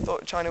 But I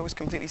thought China was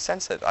completely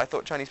censored. I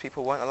thought Chinese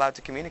people weren't allowed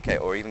to communicate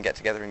or even get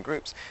together in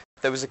groups.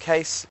 There was a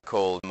case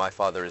called My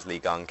Father is Li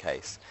Gang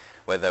case,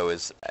 where there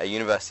was a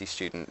university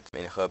student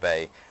in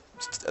Hebei,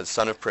 a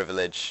son of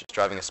privilege,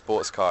 driving a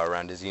sports car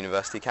around his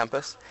university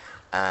campus,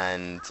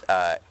 and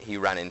he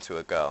ran into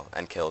a girl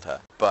and killed her.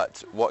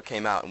 But what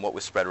came out and what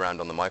was spread around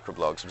on the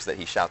microblogs was that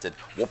he shouted,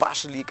 我爸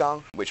是李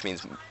刚, which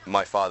means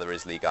my father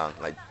is Li Gang,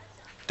 like,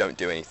 don't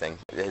do anything.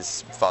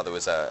 His father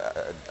was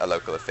a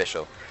local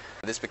official.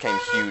 This became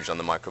huge on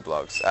the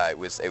microblogs. It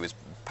was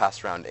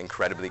passed around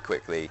incredibly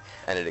quickly,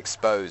 and it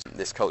exposed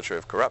this culture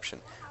of corruption,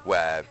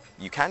 where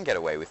you can get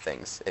away with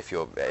things if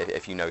you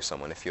know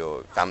someone, if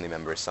your family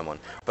member is someone.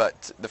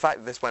 But the fact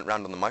that this went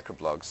round on the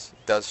microblogs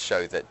does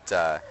show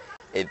that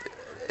it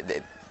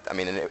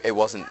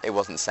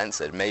wasn't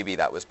censored. Maybe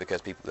that was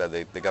because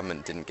the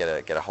government didn't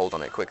get a hold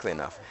on it quickly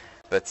enough.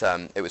 But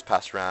it was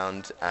passed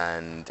around,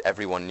 and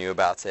everyone knew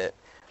about it.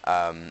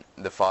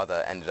 The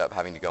father ended up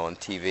having to go on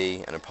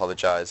TV and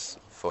apologize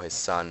for his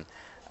son,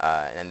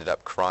 and ended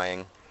up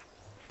crying,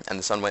 and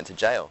the son went to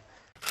jail.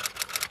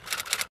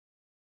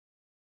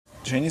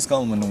 The Chinese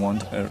government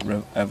want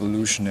a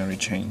evolutionary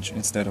change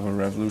instead of a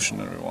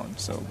revolutionary one.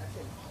 So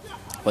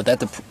But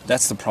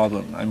that's the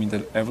problem. I mean,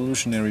 the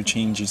evolutionary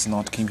change is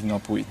not keeping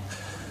up with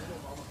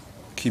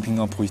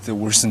the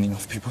worsening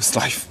of people's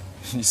life,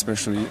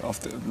 especially of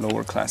the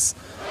lower class.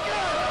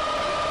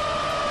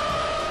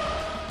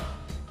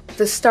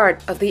 The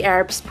start of the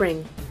Arab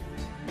Spring.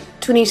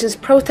 Tunisians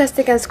protest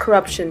against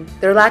corruption,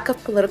 their lack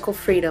of political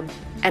freedom,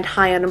 and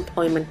high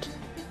unemployment.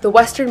 The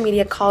Western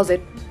media calls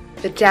it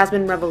the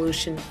Jasmine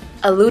Revolution,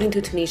 alluding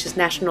to Tunisia's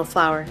national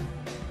flower.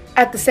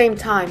 At the same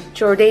time,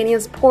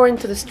 Jordanians pour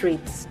into the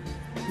streets.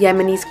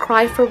 Yemenis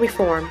cry for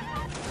reform,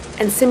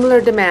 and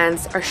similar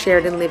demands are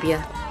shared in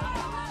Libya.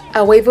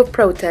 A wave of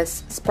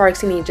protests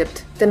sparks in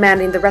Egypt,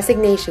 demanding the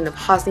resignation of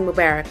Hosni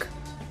Mubarak,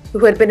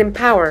 who had been in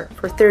power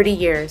for 30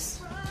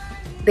 years.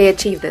 They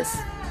achieved this.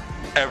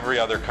 Every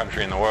other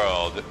country in the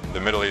world,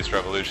 the Middle East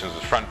revolutions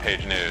was front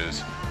page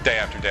news, day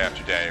after day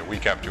after day,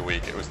 week after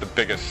week. It was the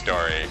biggest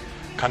story.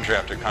 Country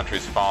after country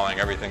is falling,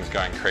 everything's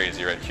going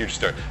crazy, right? Huge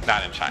story.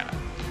 Not in China.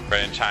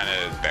 Right? In China,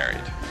 it's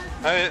buried.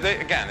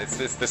 Again, it's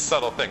this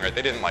subtle thing, right?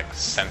 They didn't like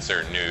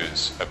censor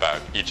news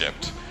about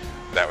Egypt.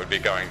 That would be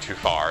going too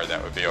far,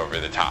 that would be over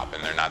the top,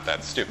 and they're not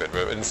that stupid.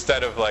 But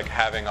instead of like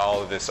having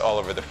all of this all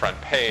over the front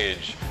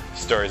page,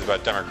 stories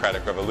about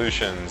democratic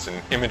revolutions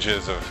and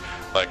images of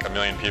like 1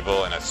 million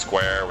people in a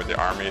square with the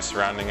army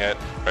surrounding it,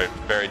 right?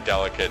 Very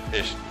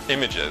delicate-ish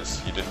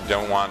images. You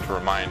don't want to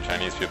remind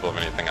Chinese people of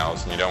anything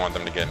else, and you don't want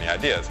them to get any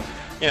ideas.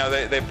 You know,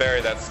 they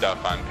bury that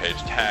stuff on page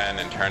 10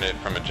 and turn it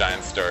from a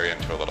giant story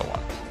into a little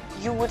one.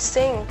 You would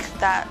think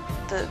that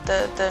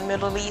the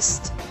Middle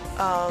East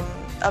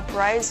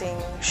uprising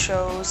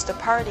shows the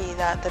party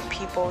that the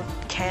people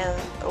can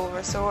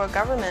overthrow a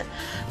government.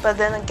 But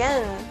then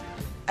again,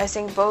 I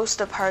think both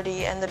the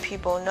party and the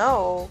people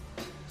know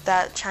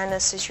that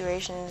China's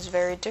situation is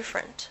very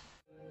different.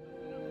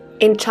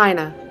 In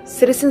China,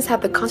 citizens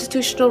have the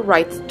constitutional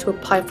right to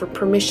apply for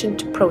permission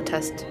to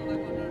protest.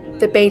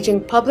 The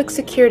Beijing Public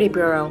Security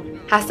Bureau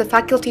has the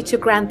faculty to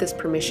grant this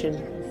permission,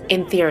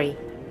 in theory.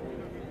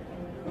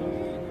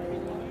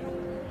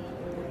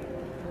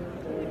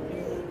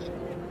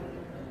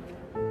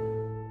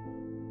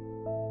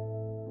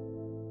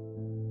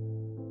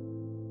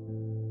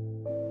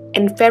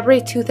 In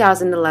February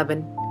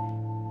 2011,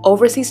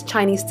 overseas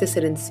Chinese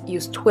dissidents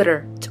used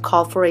Twitter to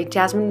call for a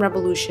Jasmine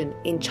Revolution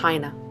in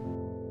China.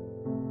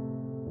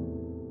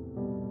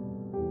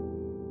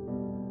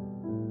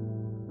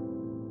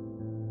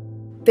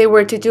 They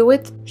were to do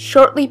it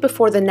shortly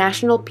before the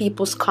National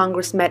People's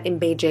Congress met in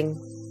Beijing.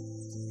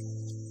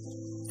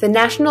 The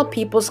National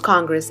People's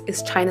Congress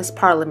is China's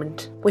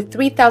parliament, with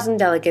 3,000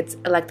 delegates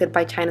elected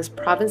by China's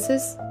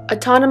provinces,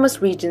 autonomous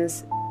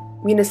regions,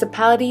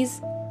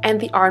 municipalities, and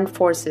the armed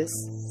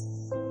forces.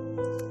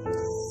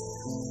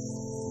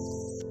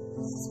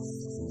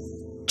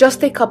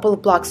 Just a couple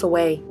of blocks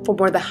away, from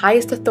where the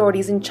highest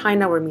authorities in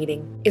China were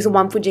meeting, is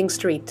Wanfujing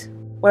Street,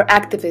 where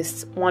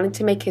activists wanted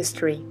to make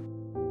history.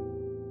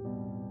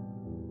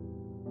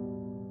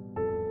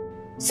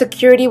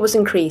 Security was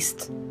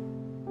increased.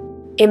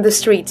 In the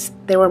streets,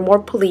 there were more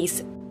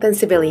police than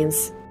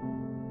civilians.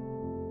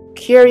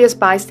 Curious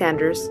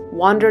bystanders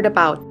wandered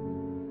about.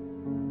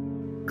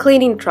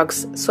 Cleaning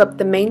trucks swept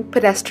the main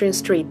pedestrian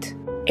street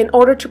in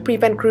order to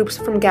prevent groups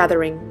from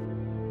gathering.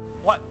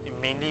 What it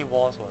mainly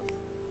was,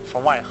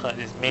 from what I heard,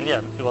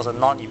 it was a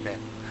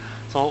non-event.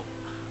 So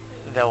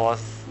there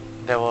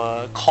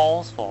were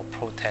calls for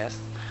protests,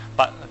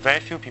 but very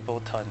few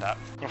people turned up.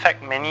 In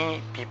fact,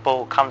 many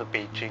people come to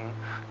Beijing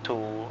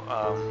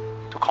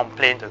to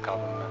complain to the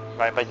government,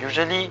 right? But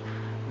usually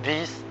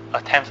these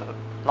attempts are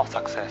not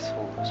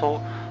successful.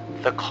 So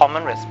the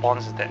common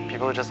response is that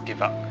people just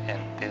give up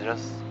and they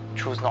just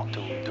choose not to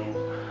do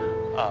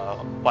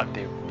what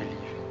they believe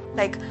in.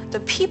 Like, the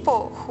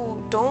people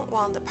who don't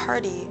want the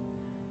party,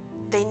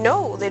 they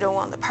know they don't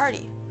want the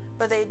party,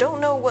 but they don't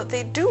know what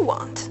they do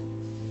want.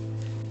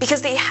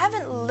 Because they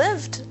haven't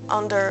lived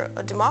under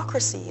a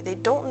democracy. They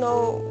don't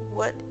know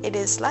what it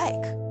is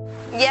like.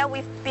 Yeah,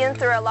 we've been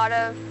through a lot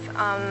of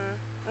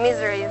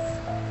miseries,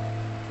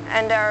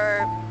 and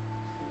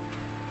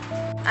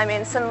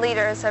some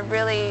leaders have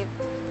really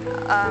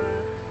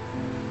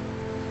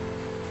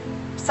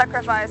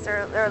sacrificed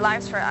their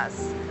lives for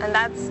us, and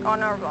that's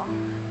honorable.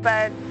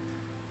 But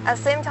at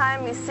the same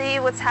time, you see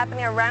what's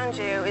happening around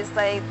you is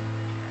like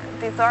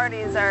the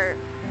authorities are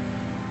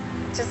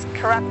just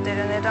corrupted,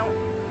 and they don't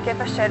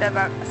give a shit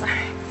about,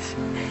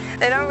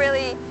 they don't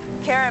really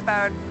care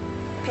about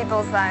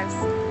people's lives.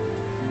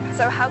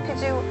 So how could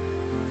you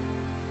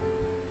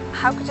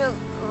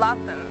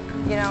love them,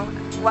 you know,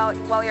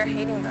 while you're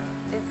hating them?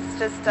 It's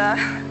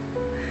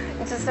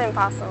just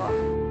impossible.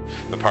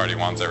 The party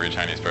wants every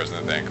Chinese person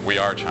to think, we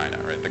are China,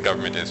 right? The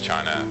government is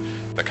China,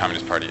 the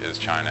Communist Party is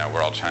China,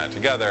 we're all China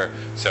together.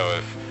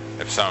 So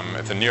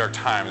if the New York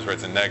Times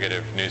writes a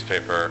negative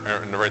newspaper,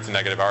 or writes a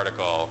negative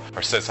article,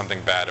 or says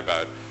something bad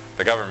about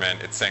the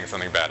government, it's saying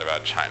something bad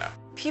about China.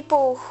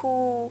 People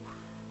who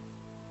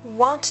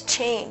want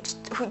change,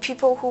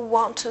 people who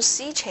want to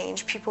see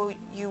change, people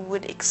you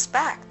would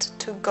expect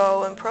to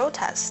go and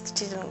protest,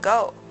 didn't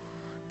go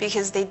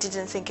because they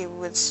didn't think it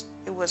was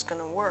going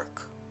to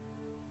work.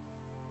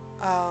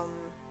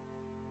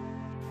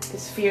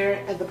 Is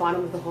fear at the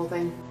bottom of the whole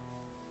thing?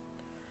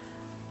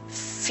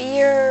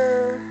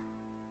 Fear,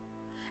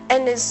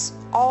 and it's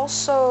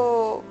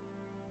also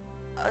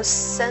a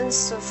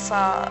sense of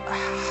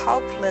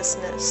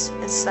helplessness.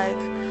 It's like,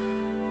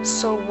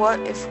 so what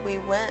if we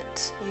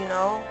went, you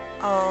know?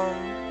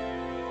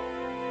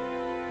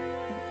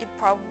 It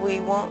probably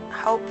won't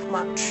help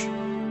much.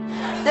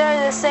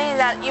 There is a saying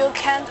that you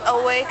can't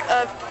awake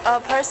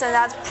a person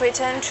that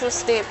pretends to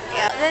sleep.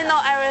 Yeah. They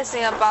know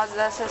everything about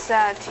the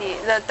society,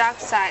 the dark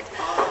side,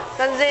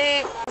 but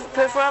they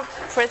prefer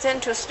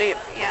pretend to sleep.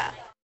 Yeah.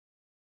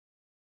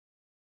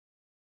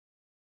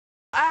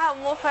 I have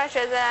more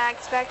pressure than I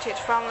expected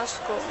from the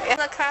school. Yeah.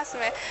 The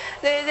classmates,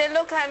 they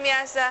look at me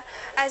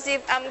as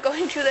if I'm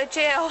going to the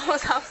jail or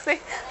something.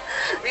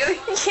 Really?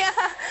 Yeah.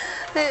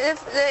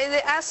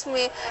 They ask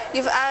me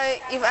if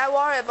I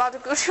worry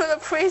about going to the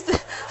prison.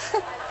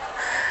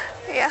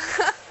 Yeah.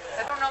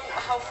 I don't know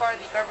how far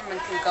the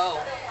government can go.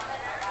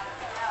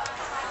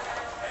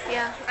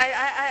 Yeah,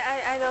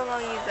 I don't know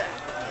either.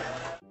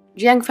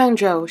 Jiang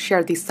Fangzhou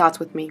shared these thoughts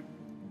with me.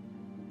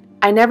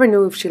 I never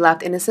knew if she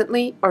laughed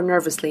innocently or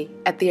nervously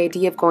at the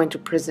idea of going to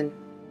prison.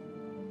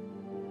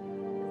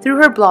 Through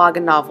her blog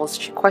and novels,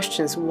 she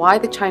questions why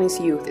the Chinese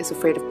youth is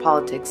afraid of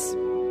politics.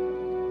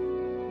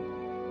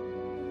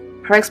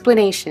 Her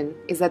explanation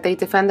is that they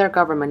defend their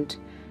government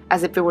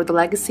as if it were the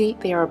legacy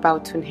they are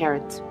about to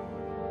inherit.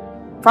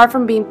 Far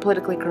from being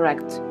politically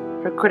correct,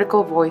 her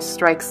critical voice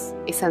strikes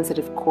a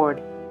sensitive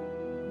chord.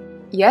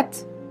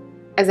 Yet,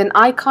 as an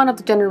icon of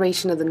the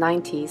generation of the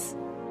 90s,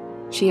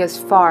 she has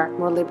far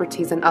more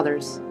liberties than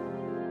others.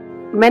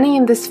 Many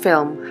in this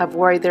film have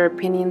worried their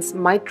opinions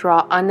might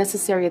draw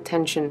unnecessary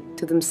attention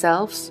to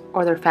themselves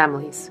or their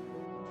families.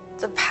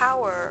 The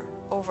power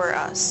over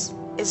us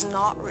is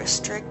not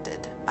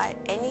restricted by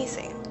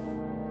anything.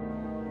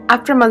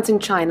 After months in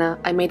China,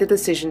 I made a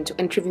decision to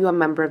interview a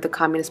member of the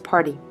Communist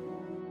Party.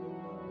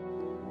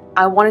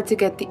 I wanted to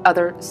get the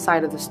other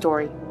side of the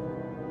story.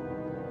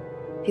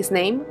 His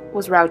name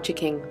was Rao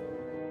Chiking.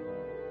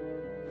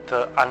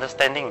 The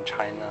understanding in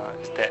China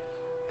is that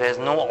there's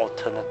no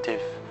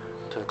alternative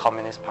to the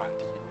Communist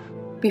Party.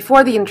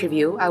 Before the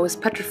interview, I was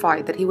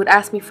petrified that he would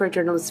ask me for a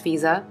journalist's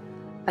visa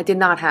I did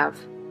not have.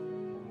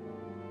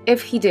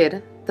 If he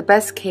did, the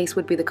best case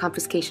would be the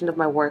confiscation of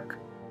my work.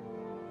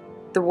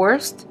 The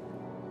worst?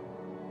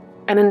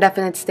 An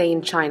indefinite stay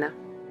in China.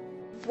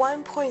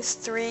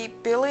 1.3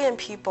 billion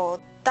people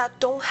that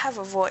don't have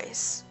a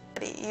voice.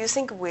 You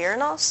think we're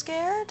not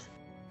scared?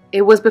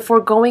 It was before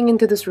going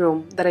into this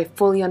room that I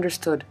fully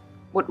understood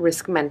what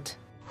risk meant.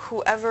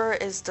 Whoever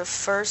is the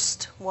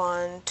first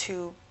one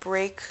to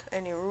break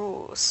any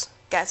rules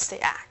gets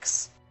the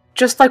axe.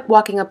 Just like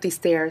walking up these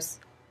stairs,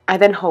 I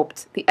then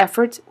hoped the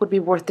effort would be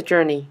worth the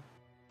journey.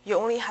 You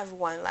only have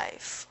one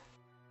life.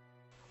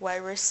 Why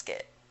risk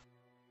it?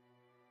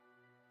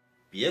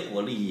 别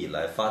国利益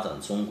来发展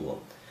中国，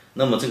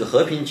那么这个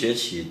和平崛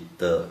起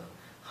的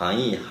含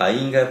义还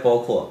应该包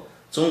括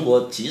中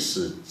国即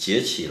使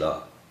崛起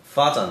了、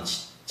发展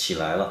起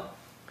来了，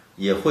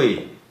也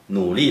会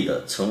努力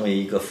地成为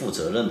一个负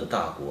责任的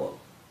大国，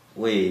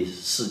为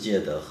世界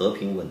的和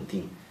平稳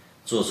定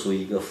做出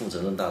一个负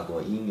责任大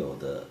国应有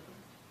的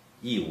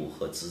义务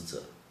和职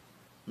责。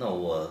那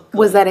我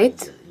Was that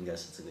it? 应该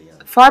是这个样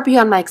子。 Far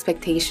beyond my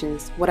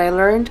expectations, what I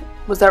learned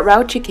was that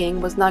Rao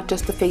Chiking was not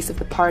just the face of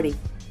the party,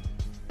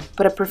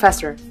 but a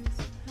professor,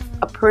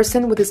 a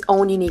person with his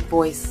own unique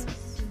voice.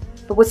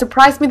 But what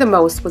surprised me the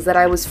most was that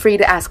I was free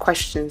to ask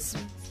questions.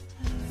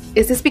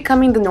 Is this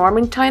becoming the norm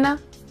in China,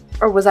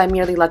 or was I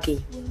merely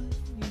lucky?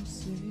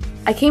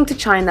 I came to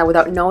China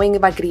without knowing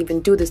if I could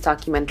even do this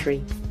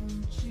documentary.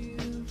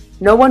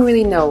 No one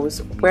really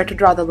knows where to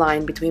draw the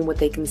line between what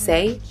they can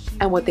say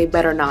and what they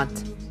better not.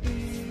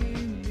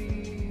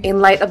 In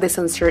light of this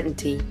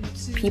uncertainty,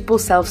 people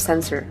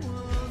self-censor.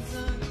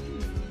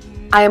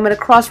 I am at a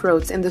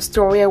crossroads in the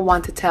story I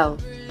want to tell,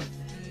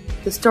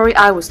 the story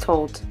I was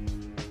told.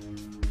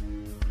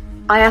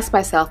 I ask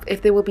myself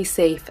if they will be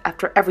safe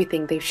after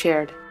everything they've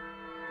shared.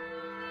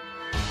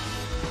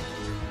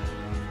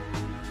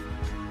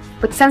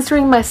 But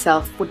censoring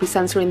myself would be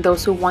censoring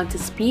those who want to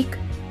speak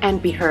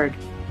and be heard.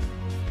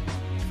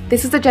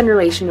 This is the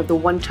generation of the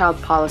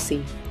one-child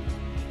policy.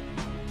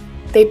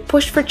 They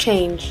push for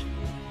change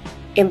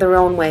in their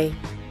own way.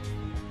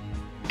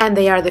 And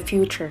they are the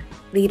future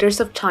leaders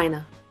of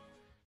China.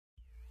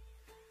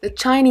 The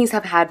Chinese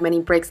have had many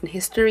breaks in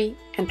history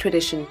and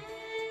tradition.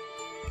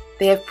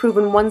 They have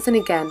proven once and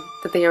again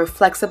that they are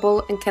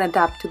flexible and can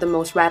adapt to the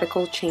most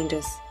radical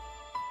changes.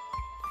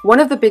 One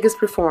of the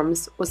biggest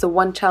reforms was the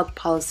one-child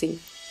policy,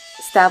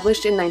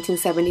 established in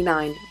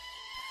 1979.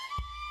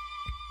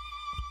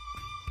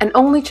 An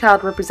only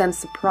child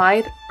represents the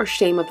pride or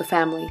shame of the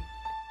family,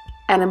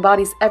 and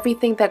embodies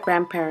everything that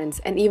grandparents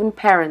and even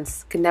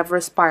parents could never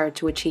aspire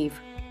to achieve.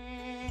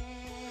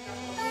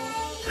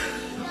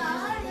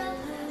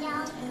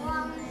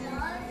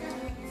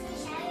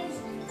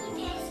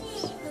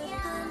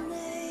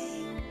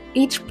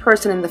 Each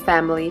person in the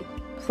family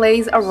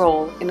plays a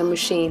role in a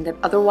machine that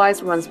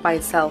otherwise runs by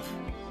itself.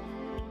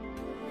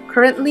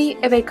 Currently,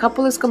 if a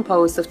couple is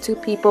composed of two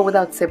people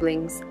without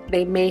siblings,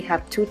 they may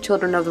have two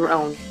children of their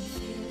own.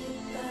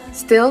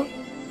 Still,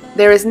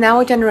 there is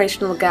now a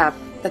generational gap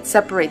that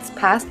separates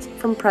past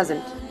from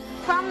present.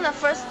 From the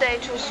first day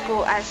to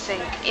school, I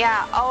think,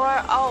 yeah,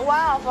 one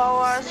of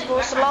our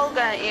school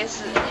slogan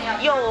is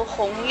又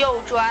红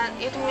又专.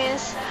 It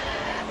means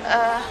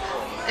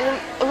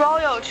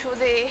royal to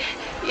the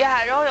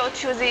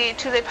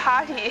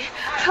party.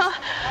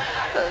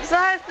 So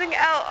I think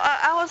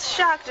I was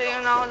shocked,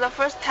 you know, the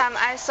first time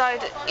I saw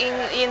it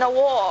in the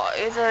wall.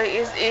 It's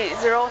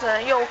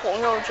written 又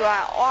红又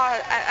专.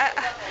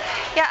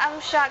 Yeah, I'm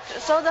shocked.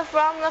 So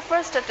from the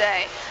first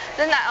day,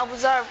 then I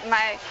observed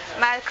my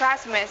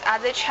classmates. Are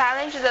they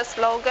challenge the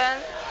slogan?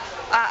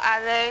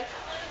 Are they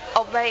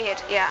obey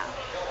it? Yeah,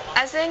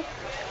 I think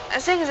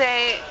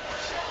they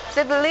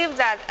believe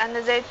that and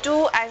they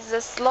do as the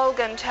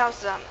slogan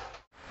tells them.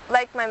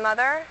 Like my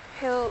mother,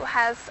 who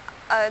has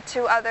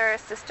two other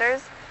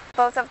sisters,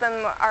 both of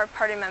them are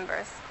party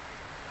members.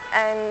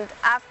 And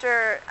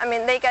after, I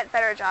mean, they get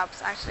better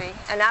jobs actually.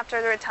 And after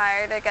they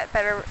retire, they get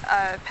better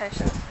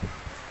pensions.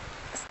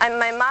 And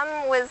my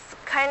mom was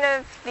kind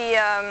of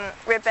the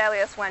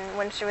rebellious one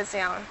when she was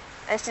young,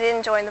 and she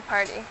didn't join the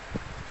party.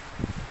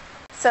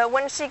 So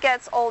when she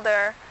gets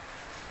older,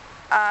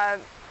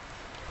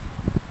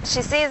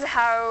 she sees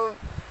how,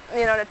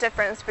 you know, the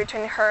difference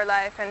between her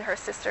life and her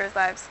sister's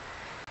lives.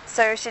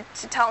 So she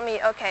told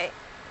me, okay,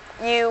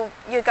 you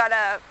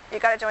gotta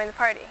join the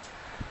party.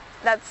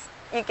 Then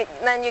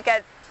you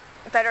get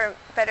better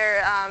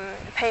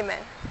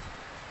payment.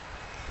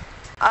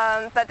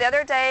 But the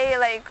other day,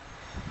 like,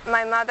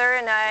 my mother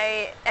and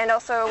I, and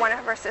also one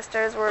of her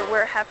sisters,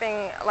 were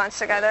having lunch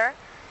together,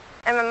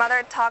 and my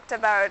mother talked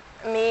about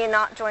me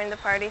not joining the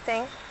party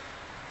thing,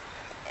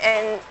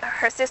 and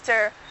her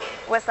sister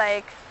was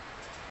like,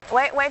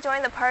 why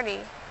join the party?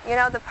 You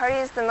know, the party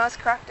is the most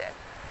corrupted.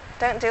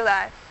 Don't do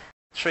that.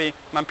 Actually,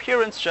 my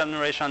parents'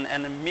 generation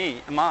and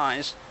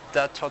mine,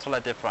 they're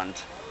totally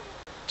different.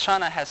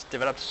 China has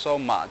developed so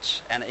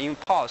much, and in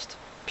past,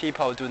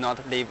 people do not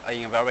live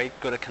in very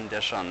good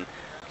condition.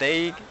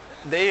 They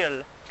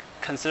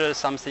consider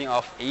something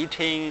of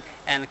eating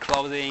and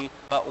clothing,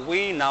 but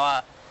we now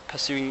are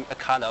pursuing a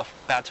kind of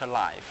better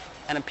life.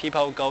 And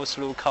people go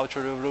through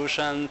cultural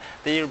revolution,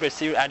 they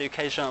receive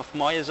education of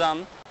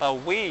Moism,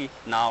 but we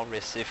now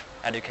receive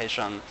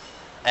education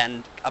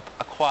and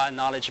acquire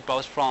knowledge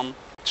both from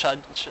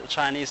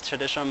Chinese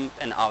tradition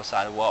and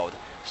outside the world.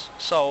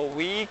 So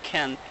we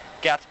can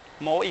get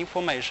more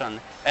information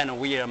and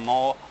we are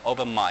more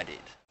open-minded.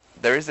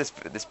 There is this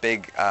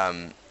big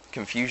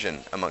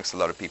confusion amongst a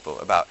lot of people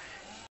about,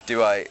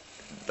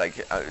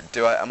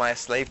 am I a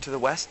slave to the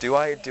West? Do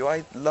I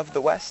love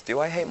the West?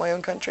 Do I hate my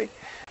own country?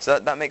 So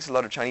that makes a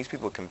lot of Chinese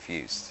people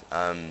confused,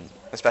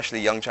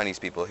 especially young Chinese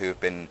people who have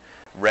been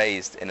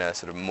raised in a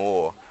sort of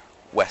more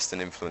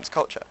Western influenced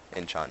culture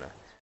in China.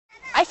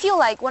 I feel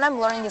like when I'm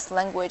learning this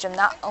language, I'm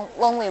not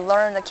only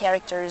learning the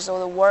characters or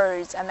the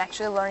words, I'm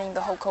actually learning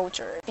the whole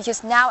culture.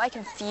 Because now I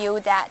can feel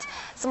that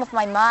some of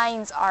my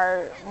minds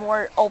are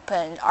more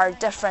open, are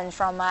different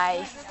from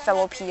my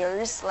fellow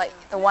peers, like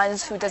the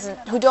ones who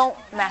don't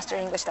master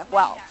English that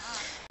well.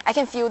 I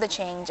can feel the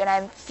change, and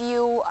I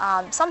feel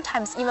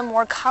sometimes even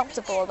more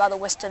comfortable about the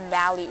Western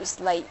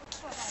values, like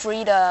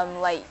freedom,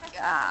 like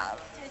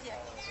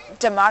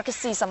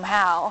democracy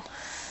somehow.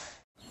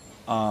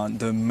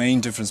 The main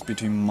difference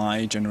between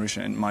my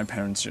generation and my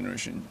parents'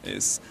 generation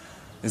is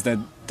that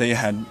they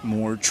had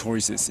more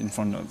choices in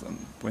front of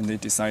them when they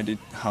decided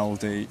how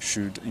they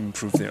should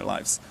improve their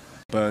lives.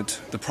 But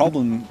the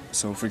problem,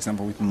 so for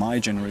example, with my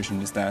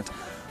generation is that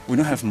we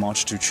don't have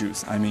much to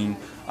choose. I mean,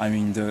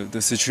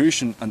 the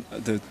situation,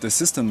 the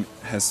system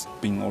has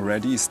been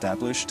already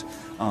established.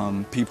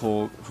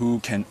 People who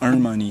can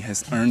earn money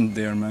has earned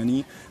their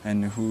money,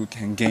 and who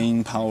can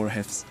gain power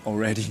has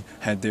already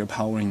had their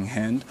power in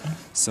hand.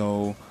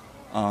 So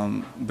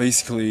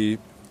basically,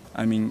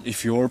 I mean,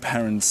 if your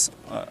parents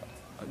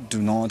do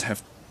not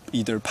have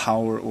either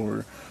power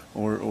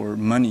or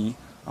money,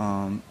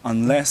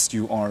 unless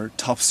you are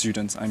top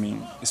students, I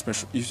mean,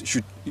 especially you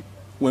should.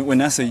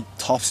 When I say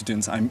top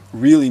students, I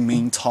really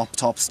mean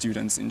top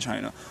students in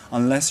China.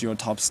 Unless you're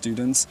top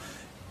students,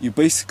 you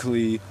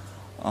basically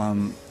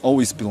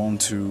always belong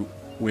to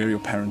where your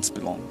parents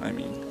belong. I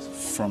mean,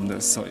 from the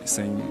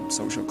same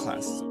social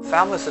class.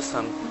 Family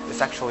system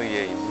is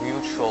actually a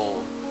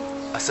mutual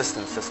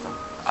assistance system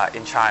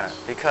in China,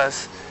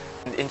 because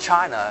in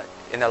China,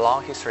 in a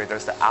long history,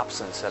 there's the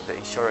absence of the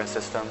insurance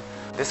system.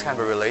 This kind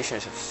of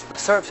relationship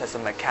serves as a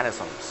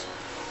mechanism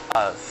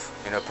of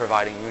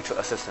providing mutual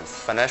assistance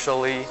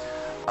financially,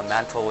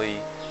 mentally,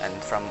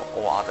 and from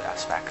all other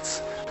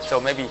aspects. So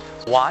maybe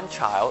one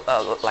child,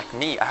 like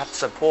me, I have to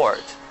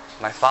support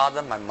my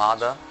father, my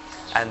mother,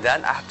 and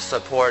then I have to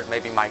support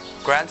maybe my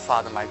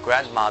grandfather, my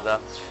grandmother.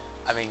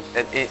 I mean,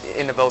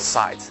 in both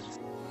sides.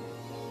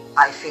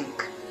 I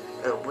think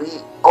we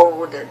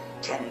older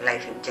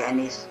generation,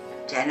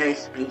 generally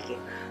speaking,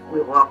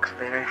 we work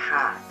very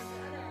hard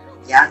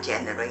young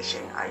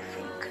generation, I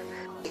think,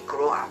 they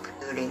grew up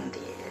during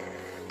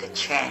the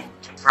change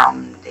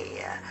from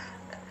the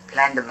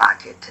planned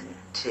market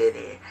to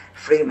the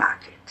free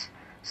market.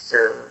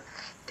 So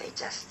they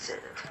just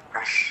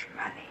rush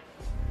money.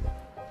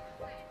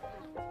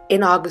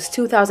 In August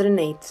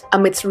 2008,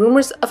 amidst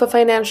rumors of a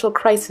financial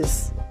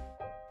crisis,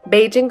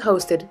 Beijing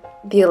hosted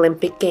the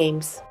Olympic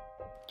Games.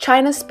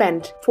 China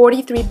spent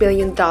 $43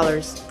 billion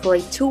for a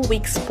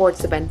 2-week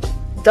sports event,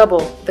 double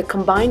the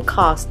combined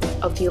cost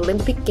of the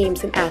Olympic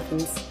Games in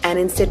Athens and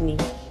in Sydney.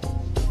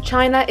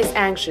 China is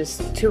anxious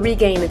to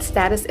regain its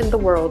status in the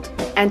world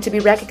and to be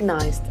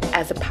recognized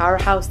as the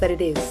powerhouse that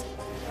it is.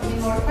 Any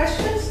more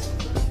questions?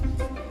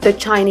 The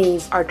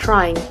Chinese are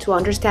trying to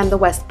understand the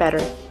West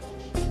better.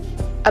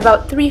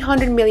 About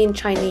 300 million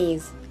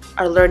Chinese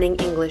are learning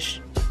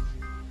English,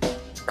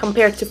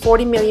 compared to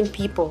 40 million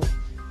people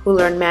who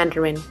learn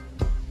Mandarin.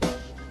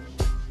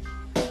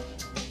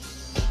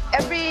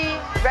 Every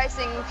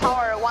rising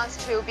power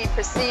wants to be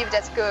perceived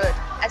as good,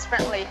 as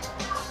friendly,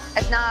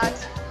 as not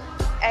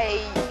an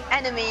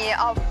enemy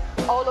of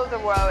all over the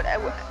world.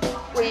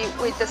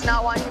 We does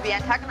not want to be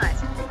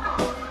antagonized.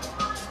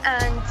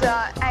 And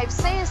I've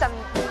seen some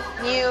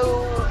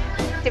new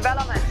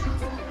developments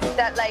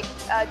that, like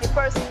the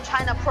first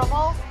China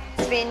promo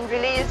has been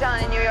released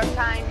on the New York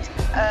Times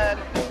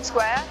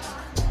Square.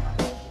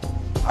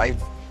 I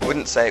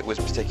wouldn't say it was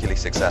particularly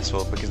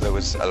successful because there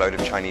was a load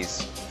of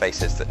Chinese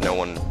faces that no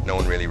one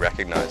really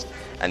recognized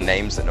and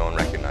names that no one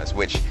recognized,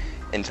 which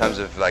in terms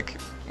of like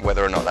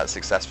whether or not that's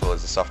successful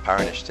as a soft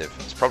power initiative,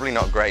 it's probably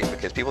not great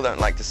because people don't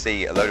like to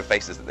see a load of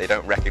faces that they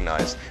don't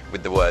recognize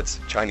with the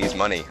words Chinese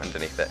money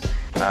underneath it,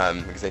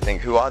 because they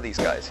think, who are these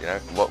guys, you know,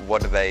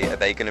 what are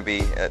they going to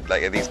be,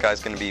 like, are these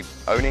guys going to be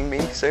owning me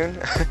soon?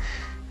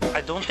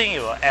 I don't think you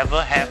will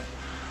ever have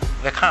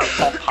the kind of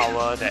soft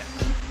power that,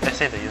 let's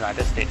say, the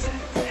United States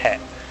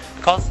had,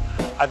 because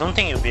I don't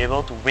think you'll be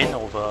able to win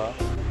over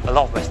a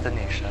lot of Western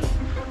nations.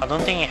 I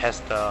don't think it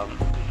has the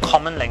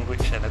common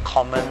language and the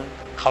common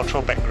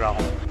cultural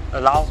background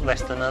allows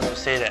Westerners to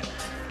say that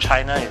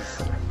China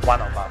is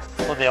one of us.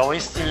 So they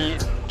always see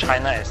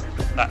China as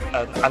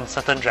an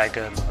uncertain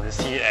dragon, or they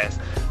see it as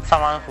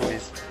someone who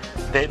is,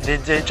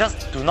 they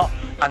just do not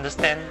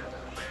understand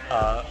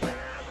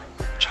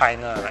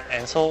China,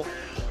 and so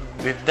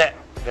with that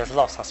there's a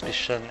lot of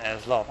suspicion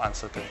and a lot of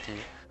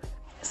uncertainty.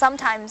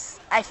 Sometimes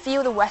I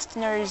feel the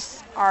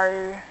Westerners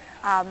are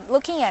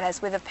looking at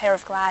us with a pair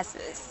of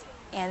glasses,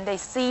 and they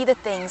see the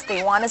things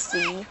they want to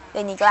see,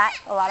 they neglect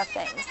a lot of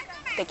things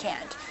they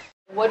can't.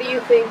 What do you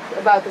think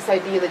about this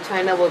idea that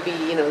China will be,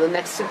 the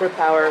next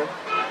superpower?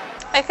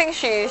 I think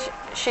she's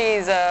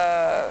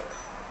a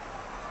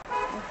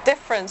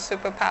different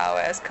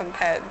superpower as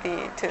compared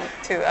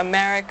to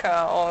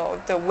America or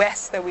the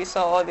West that we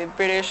saw, or the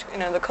British,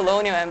 the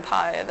colonial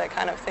empire, that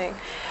kind of thing.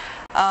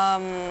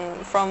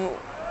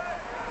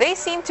 They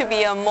seem to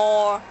be a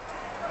more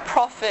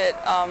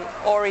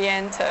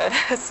profit-oriented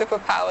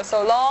superpower.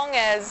 So long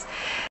as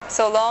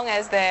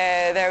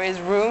there is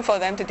room for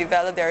them to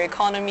develop their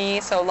economy,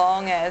 so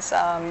long as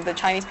the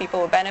Chinese people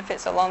will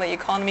benefit, so long the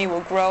economy will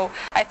grow,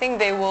 I think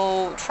they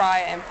will try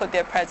and put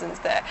their presence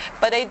there.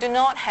 But they do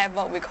not have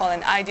what we call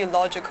an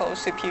ideological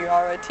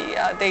superiority.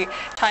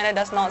 China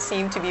does not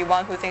seem to be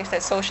one who thinks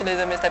that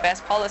socialism is the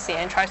best policy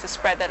and tries to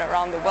spread that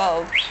around the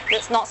world.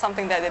 It's not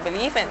something that they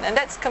believe in, and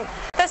that's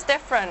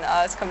different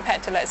as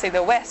compared to, let's say,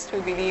 the West,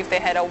 who believe they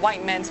had a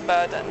white man's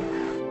burden.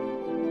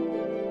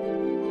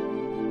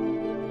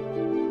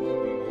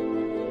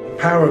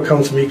 Power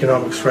comes from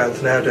economic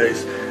strength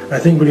nowadays. I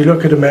think when you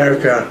look at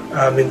America,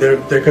 I mean, they're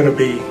going to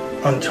be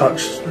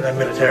untouched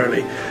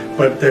militarily,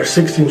 but they're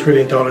 $16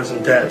 trillion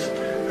in debt,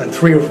 and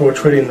 3 or 4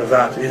 trillion of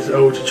that is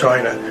owed to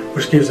China,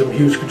 which gives them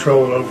huge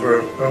control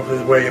over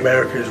the way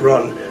America is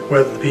run,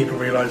 whether the people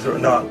realize it or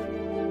not.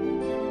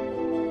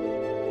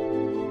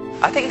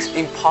 I think it's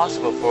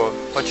impossible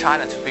for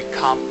China to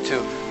become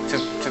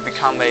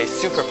a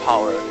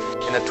superpower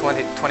in the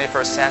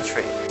 21st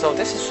century. So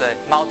this is a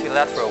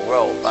multilateral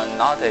world, but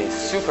not a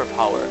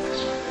superpower.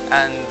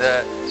 And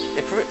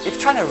if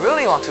China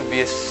really wants to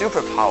be a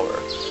superpower,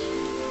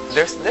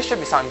 there should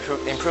be some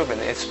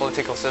improvement in its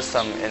political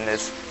system, in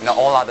its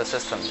all other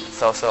systems.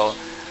 So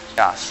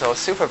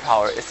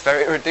superpower is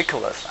very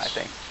ridiculous, I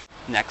think.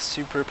 Next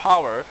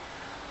superpower.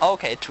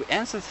 Okay, to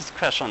answer this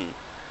question,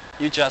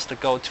 you just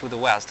go to the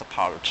west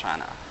part of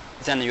China.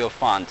 Then you'll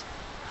find,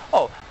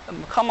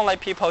 commonly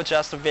people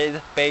just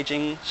visit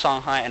Beijing,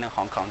 Shanghai, and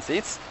Hong Kong.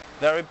 It's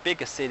very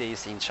big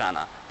cities in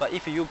China. But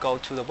if you go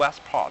to the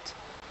west part,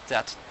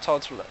 that's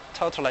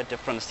totally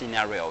different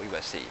scenario you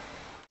will see.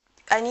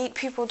 I need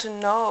people to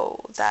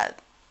know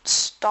that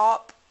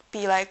stop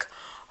be like,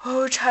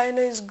 oh,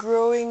 China is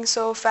growing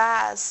so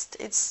fast.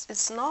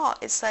 It's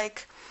not. It's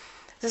like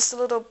this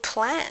little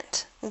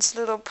plant. It's a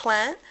little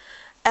plant,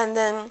 and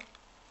then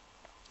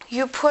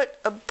you put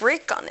a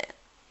brick on it.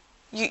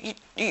 You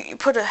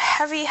put a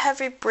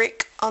heavy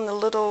brick on the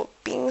little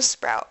bean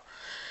sprout,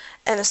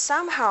 and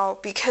somehow,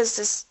 because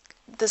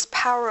this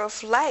power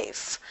of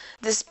life,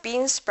 this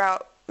bean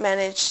sprout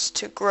managed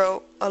to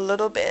grow a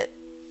little bit.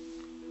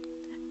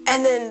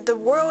 And then the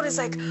world is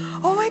like,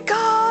 oh my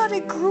God,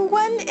 it grew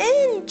 1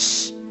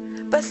 inch.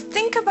 But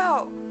think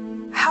about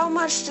how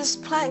much this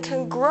plant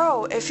can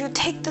grow if you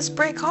take this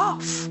break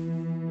off.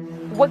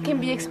 What can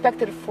be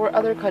expected for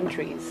other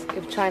countries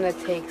if China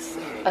takes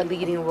a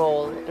leading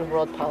role in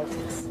world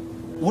politics?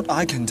 What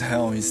I can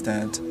tell is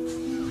that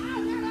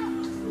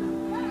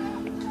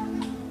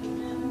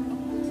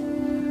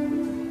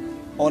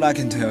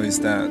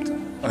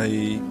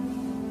a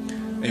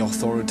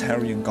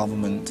authoritarian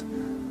government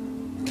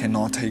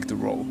cannot take the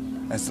role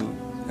as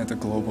a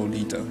global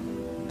leader.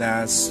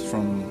 That's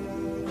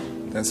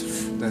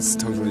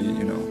totally,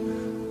 you know,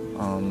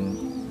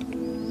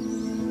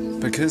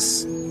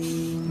 because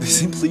they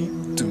simply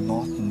do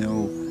not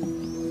know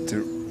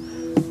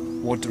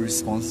what the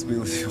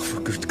responsibility of a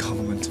good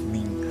government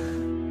means.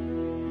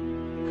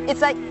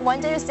 It's like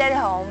one day you stay at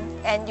home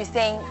and you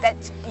think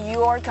that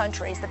your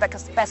country is the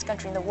best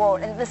country in the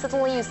world, and then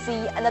suddenly you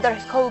see another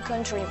whole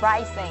country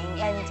rising,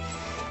 and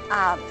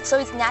so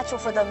it's natural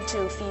for them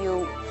to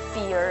feel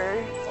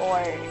fear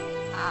or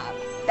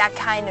that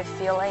kind of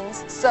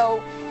feelings.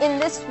 So in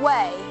this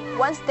way,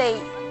 once they,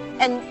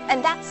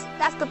 and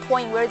that's the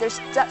point where they're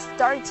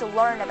starting to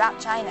learn about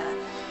China.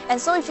 And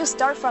so if you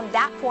start from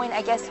that point,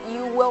 I guess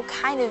you will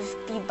kind of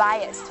be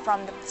biased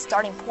from the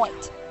starting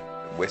point.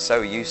 We're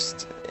so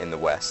used in the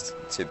West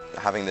to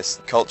having this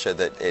culture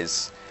that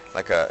is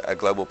like a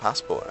global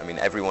passport. I mean,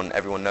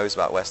 everyone knows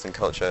about Western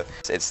culture.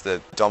 It's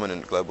the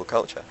dominant global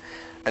culture.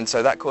 And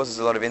so that causes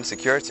a lot of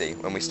insecurity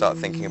when we start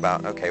thinking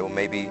about, okay, well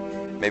maybe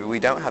we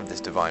don't have this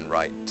divine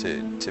right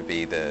to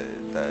be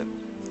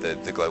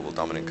the global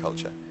dominant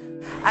culture.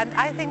 And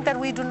I think that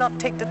we do not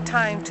take the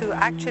time to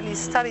actually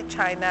study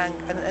China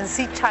and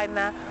see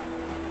China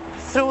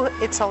through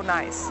its own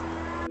eyes.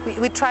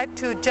 We try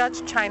to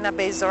judge China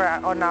based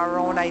on our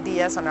own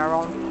ideas, on our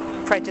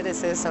own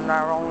prejudices, on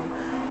our own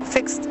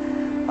fixed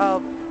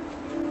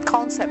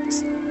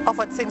concepts of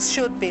what things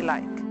should be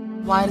like.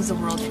 Why does the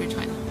world fear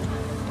China?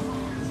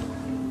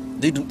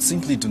 They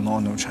simply do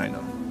not know China.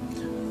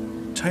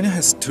 China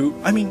has two.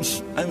 I mean,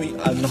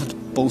 I'm not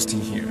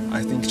boasting here.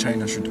 I think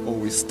China should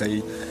always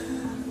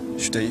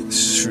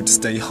should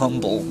stay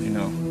humble, you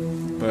know.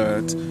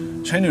 But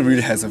China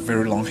really has a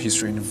very long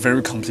history and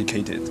very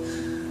complicated,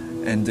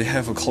 and they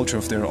have a culture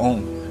of their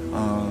own.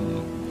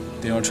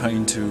 They are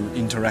trying to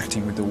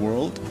interacting with the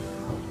world,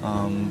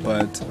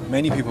 but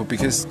many people,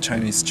 because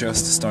China is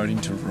just starting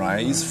to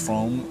rise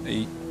from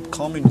a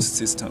communist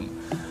system,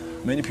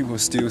 many people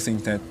still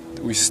think that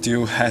we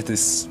still had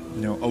this,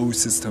 you know, old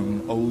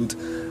system, old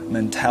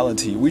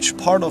mentality, which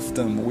part of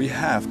them we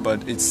have,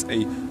 but it's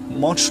a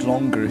much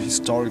longer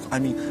historic. I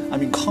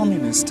mean,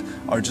 communists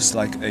are just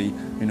like a,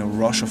 you know,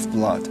 rush of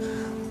blood.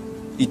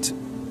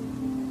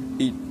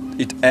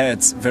 It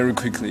adds very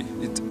quickly.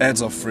 It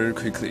adds off very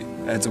quickly.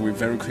 Adds away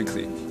very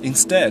quickly.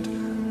 Instead,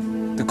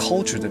 the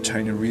culture that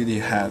China really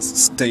has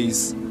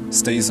stays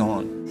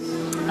on.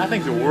 I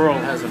think the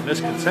world has a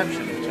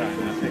misconception of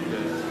China. I think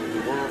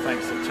the world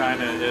thinks that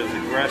China is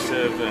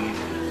aggressive and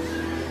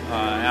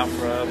out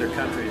for other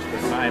countries,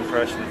 but my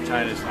impression of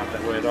China is not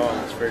that way at all.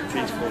 It's very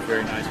peaceful,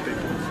 very nice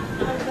people.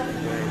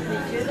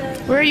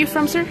 Where are you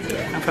from, sir?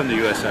 I'm from the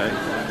USA.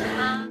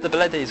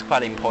 Stability is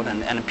quite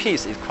important and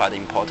peace is quite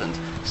important.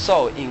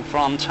 So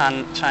from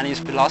Chinese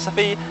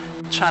philosophy,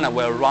 China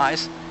will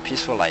rise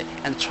peacefully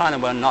and China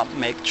will not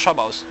make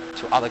troubles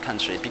to other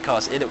countries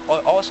because it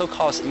also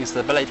causes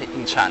instability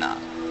in China.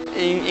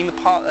 In the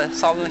past,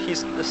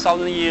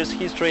 thousand years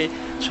history,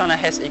 China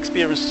has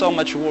experienced so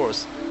much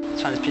wars.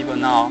 Chinese people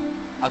now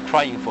are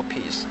crying for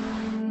peace.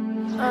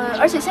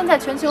 而且现在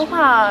全球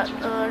化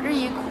日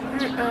益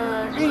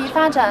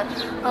发展，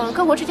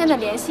各国之间的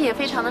联系也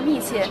非常的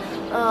密切。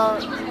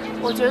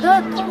我觉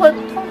得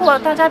通过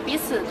大家彼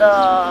此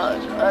的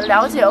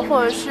了解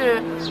或者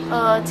是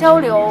交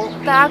流，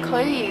大家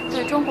可以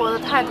对中国的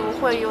态度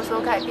会有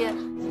所改变。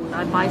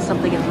I buy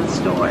something in the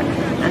store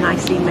and I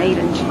see made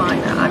in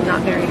China. I'm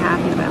not very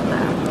happy about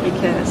that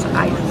because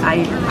I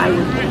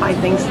would buy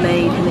things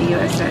made in the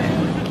USA.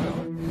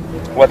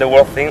 What the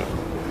world think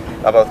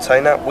about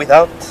China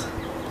without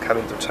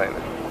coming to China?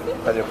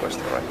 That's your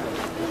question, right?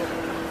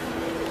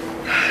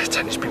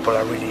 Chinese people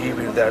are really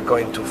evil. They are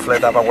going to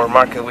flood up our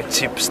market with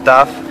cheap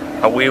stuff,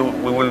 and we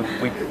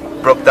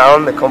broke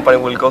down. The company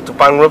will go to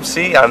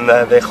bankruptcy, and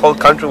the whole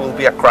country will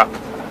be a crap.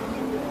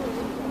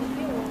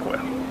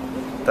 Well,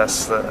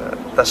 that's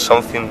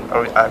something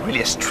a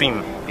really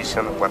extreme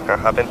vision of what can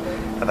happen,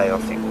 that I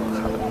don't think will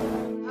happen.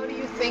 How do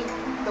you think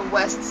the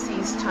West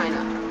sees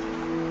China?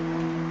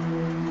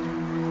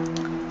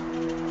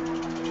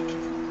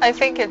 I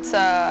think it's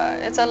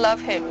a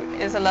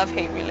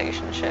love-hate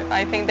relationship.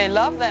 I think they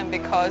love them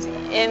because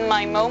in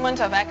my moment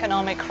of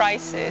economic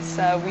crisis,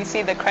 we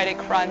see the credit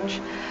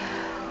crunch.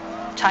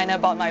 China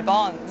bought my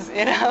bonds,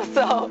 you know.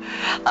 So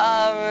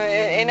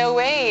in a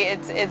way,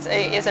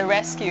 it's a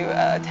rescue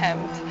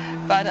attempt.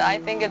 But I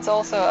think it's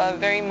also a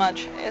very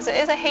much, it's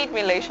a hate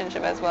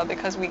relationship as well,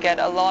 because we get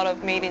a lot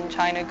of made in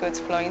China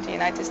goods flowing to the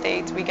United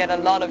States. We get a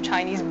lot of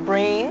Chinese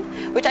brain,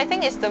 which I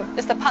think is the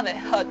part that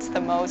hurts the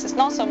most. It's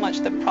not so much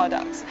the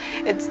products,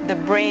 it's the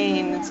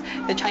brains,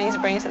 the Chinese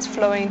brains that's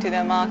flowing to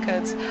their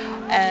markets.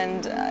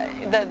 And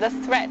the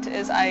threat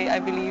is, I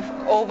believe,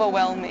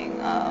 overwhelming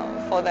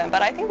for them.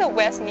 But I think the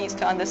West needs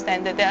to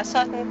understand that there are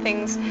certain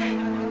things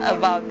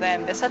about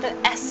them, there's certain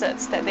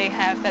assets that they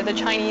have that the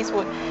Chinese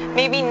would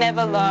maybe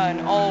never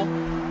learn, or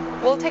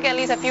will take at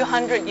least a few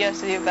hundred years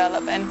to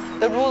develop. And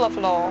the rule of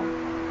law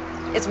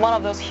is one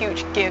of those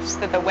huge gifts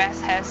that the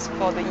West has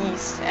for the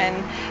East, and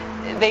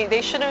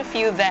they shouldn't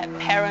feel that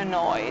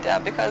paranoid,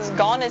 because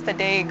gone are the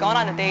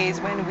days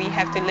when we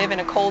have to live in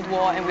a Cold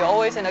War and we're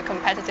always in a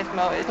competitive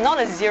mode. It's not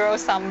a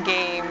zero-sum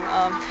game.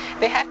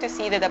 They have to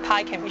see that the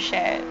pie can be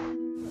shared.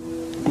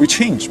 We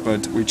change,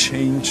 but we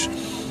change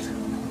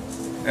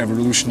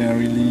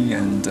evolutionarily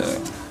and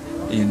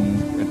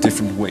in a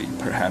different way,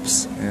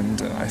 perhaps.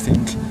 And I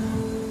think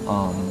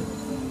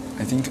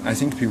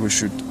people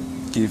should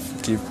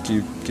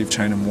give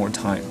China more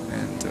time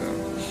and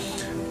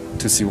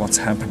to see what's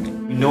happening.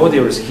 We know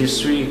there is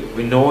history.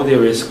 We know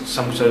there is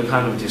some sort of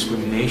kind of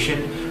discrimination.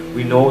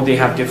 We know they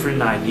have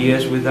different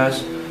ideas with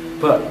us,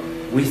 but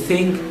we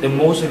think the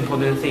most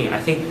important thing, I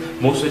think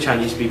most of the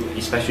Chinese people,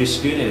 especially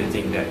students,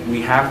 think that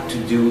we have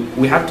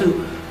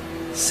to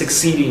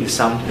succeed in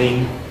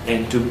something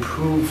and to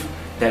prove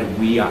that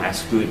we are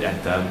as good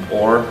at them,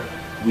 or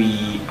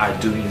we are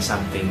doing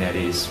something that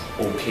is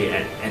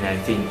okay. And I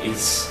think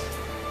it's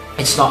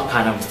not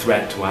kind of a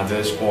threat to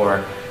others,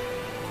 or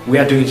we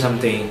are doing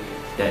something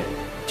that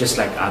just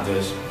like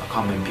others,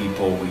 common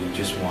people, we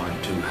just want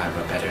to have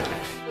a better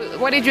life.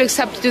 Why did you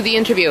accept to do the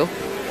interview?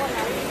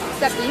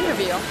 Accept the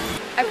interview?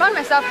 I found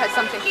myself had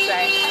something to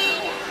say.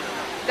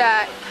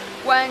 That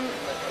when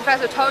the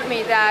professor told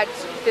me that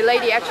the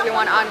lady actually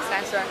want an honest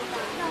answer,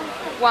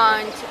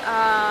 want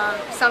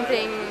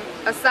something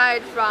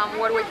aside from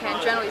what we can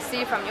generally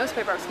see from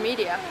newspapers,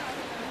 media,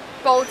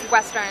 both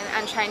Western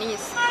and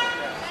Chinese.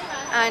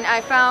 And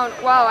I found,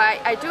 wow,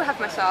 I do have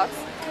my thoughts,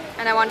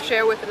 and I want to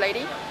share with the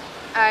lady.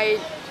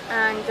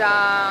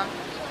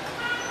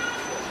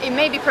 It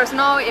may be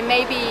personal, it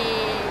may be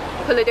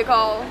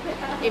political,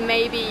 it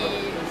may be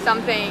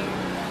something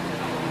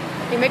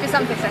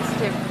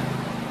sensitive.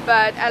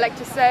 But I like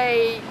to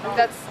say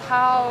that's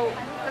how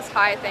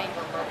I think.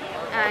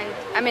 And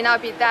I may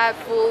not be that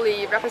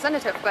fully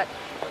representative, but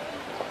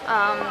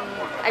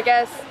I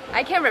guess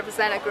I can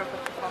represent a group of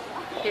people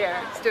here,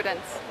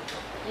 students,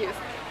 youth.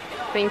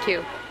 Thank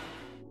you.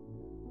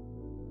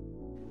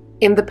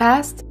 In the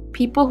past,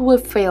 people who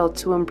have failed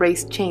to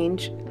embrace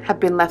change have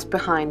been left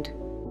behind.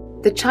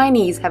 The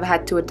Chinese have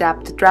had to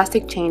adapt to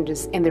drastic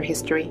changes in their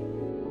history,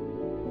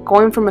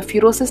 going from a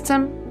feudal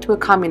system to a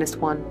communist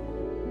one,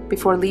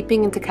 before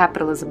leaping into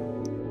capitalism.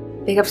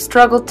 They have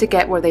struggled to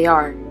get where they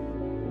are.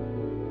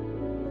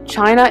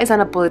 China is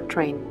on a bullet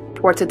train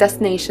towards a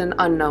destination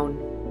unknown.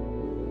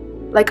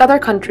 Like other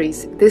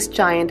countries, this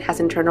giant has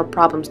internal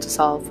problems to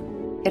solve.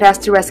 It has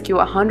to rescue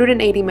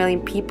 180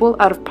 million people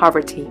out of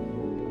poverty,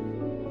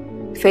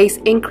 face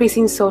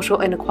increasing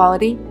social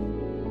inequality,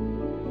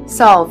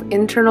 solve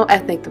internal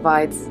ethnic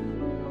divides.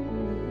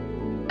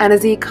 And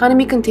as the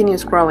economy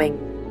continues growing,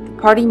 the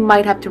party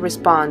might have to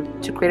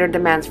respond to greater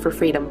demands for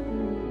freedom.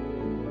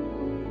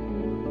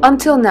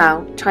 Until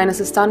now, China's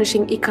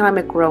astonishing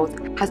economic growth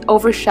has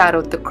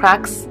overshadowed the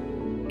cracks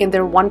in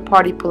their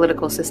one-party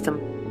political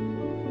system.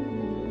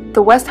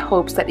 The West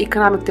hopes that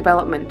economic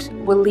development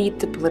will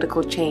lead to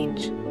political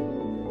change.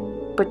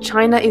 But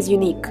China is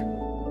unique.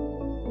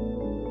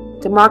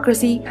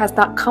 Democracy has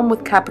not come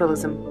with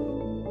capitalism.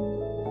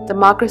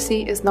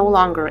 Democracy is no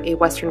longer a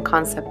Western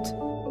concept.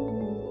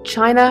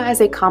 China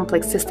has a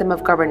complex system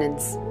of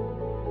governance.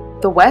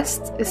 The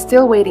West is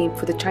still waiting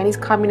for the Chinese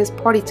Communist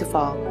Party to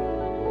fall,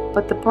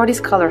 but the party's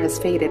color has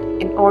faded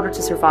in order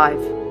to survive.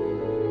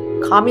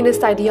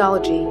 Communist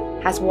ideology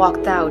has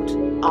walked out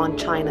on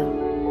China.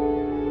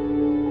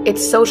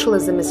 Its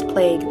socialism is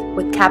plagued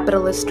with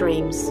capitalist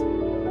dreams.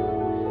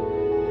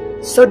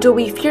 So do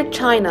we fear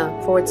China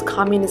for its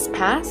communist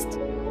past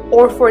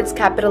or for its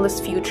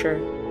capitalist future?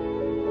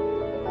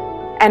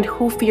 And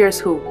who fears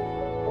who?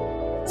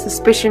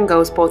 Suspicion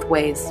goes both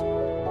ways.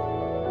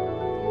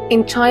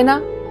 In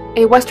China,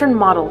 a Western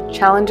model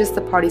challenges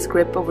the party's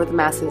grip over the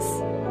masses,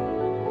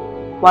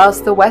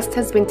 whilst the West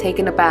has been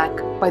taken aback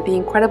by the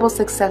incredible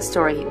success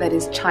story that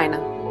is China,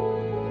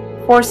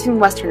 forcing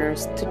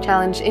Westerners to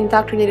challenge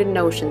indoctrinated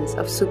notions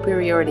of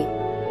superiority.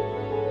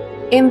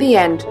 In the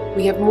end,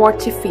 we have more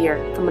to fear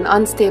from an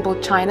unstable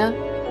China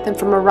than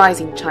from a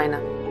rising China.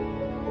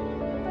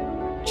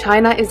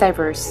 China is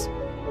diverse.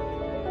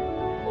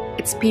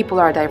 Its people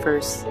are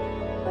diverse.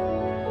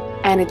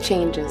 And it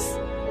changes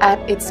at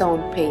its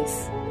own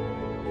pace.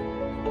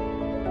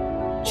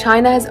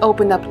 China has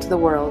opened up to the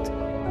world.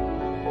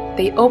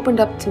 They opened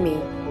up to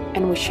me,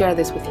 and we share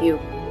this with you.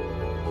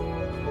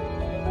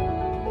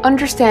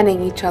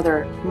 Understanding each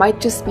other might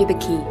just be the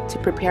key to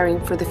preparing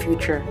for the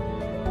future.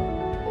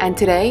 And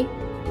today,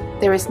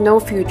 there is no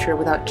future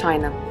without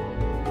China.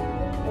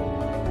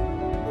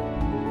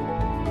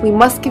 We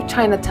must give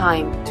China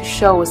time to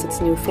show us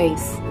its new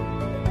face,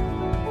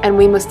 and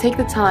we must take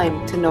the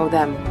time to know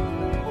them.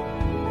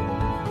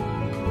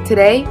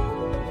 Today,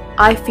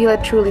 I feel I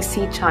truly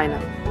see China.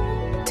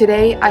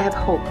 Today, I have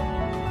hope.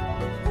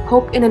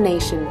 Hope in a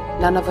nation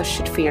none of us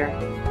should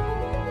fear.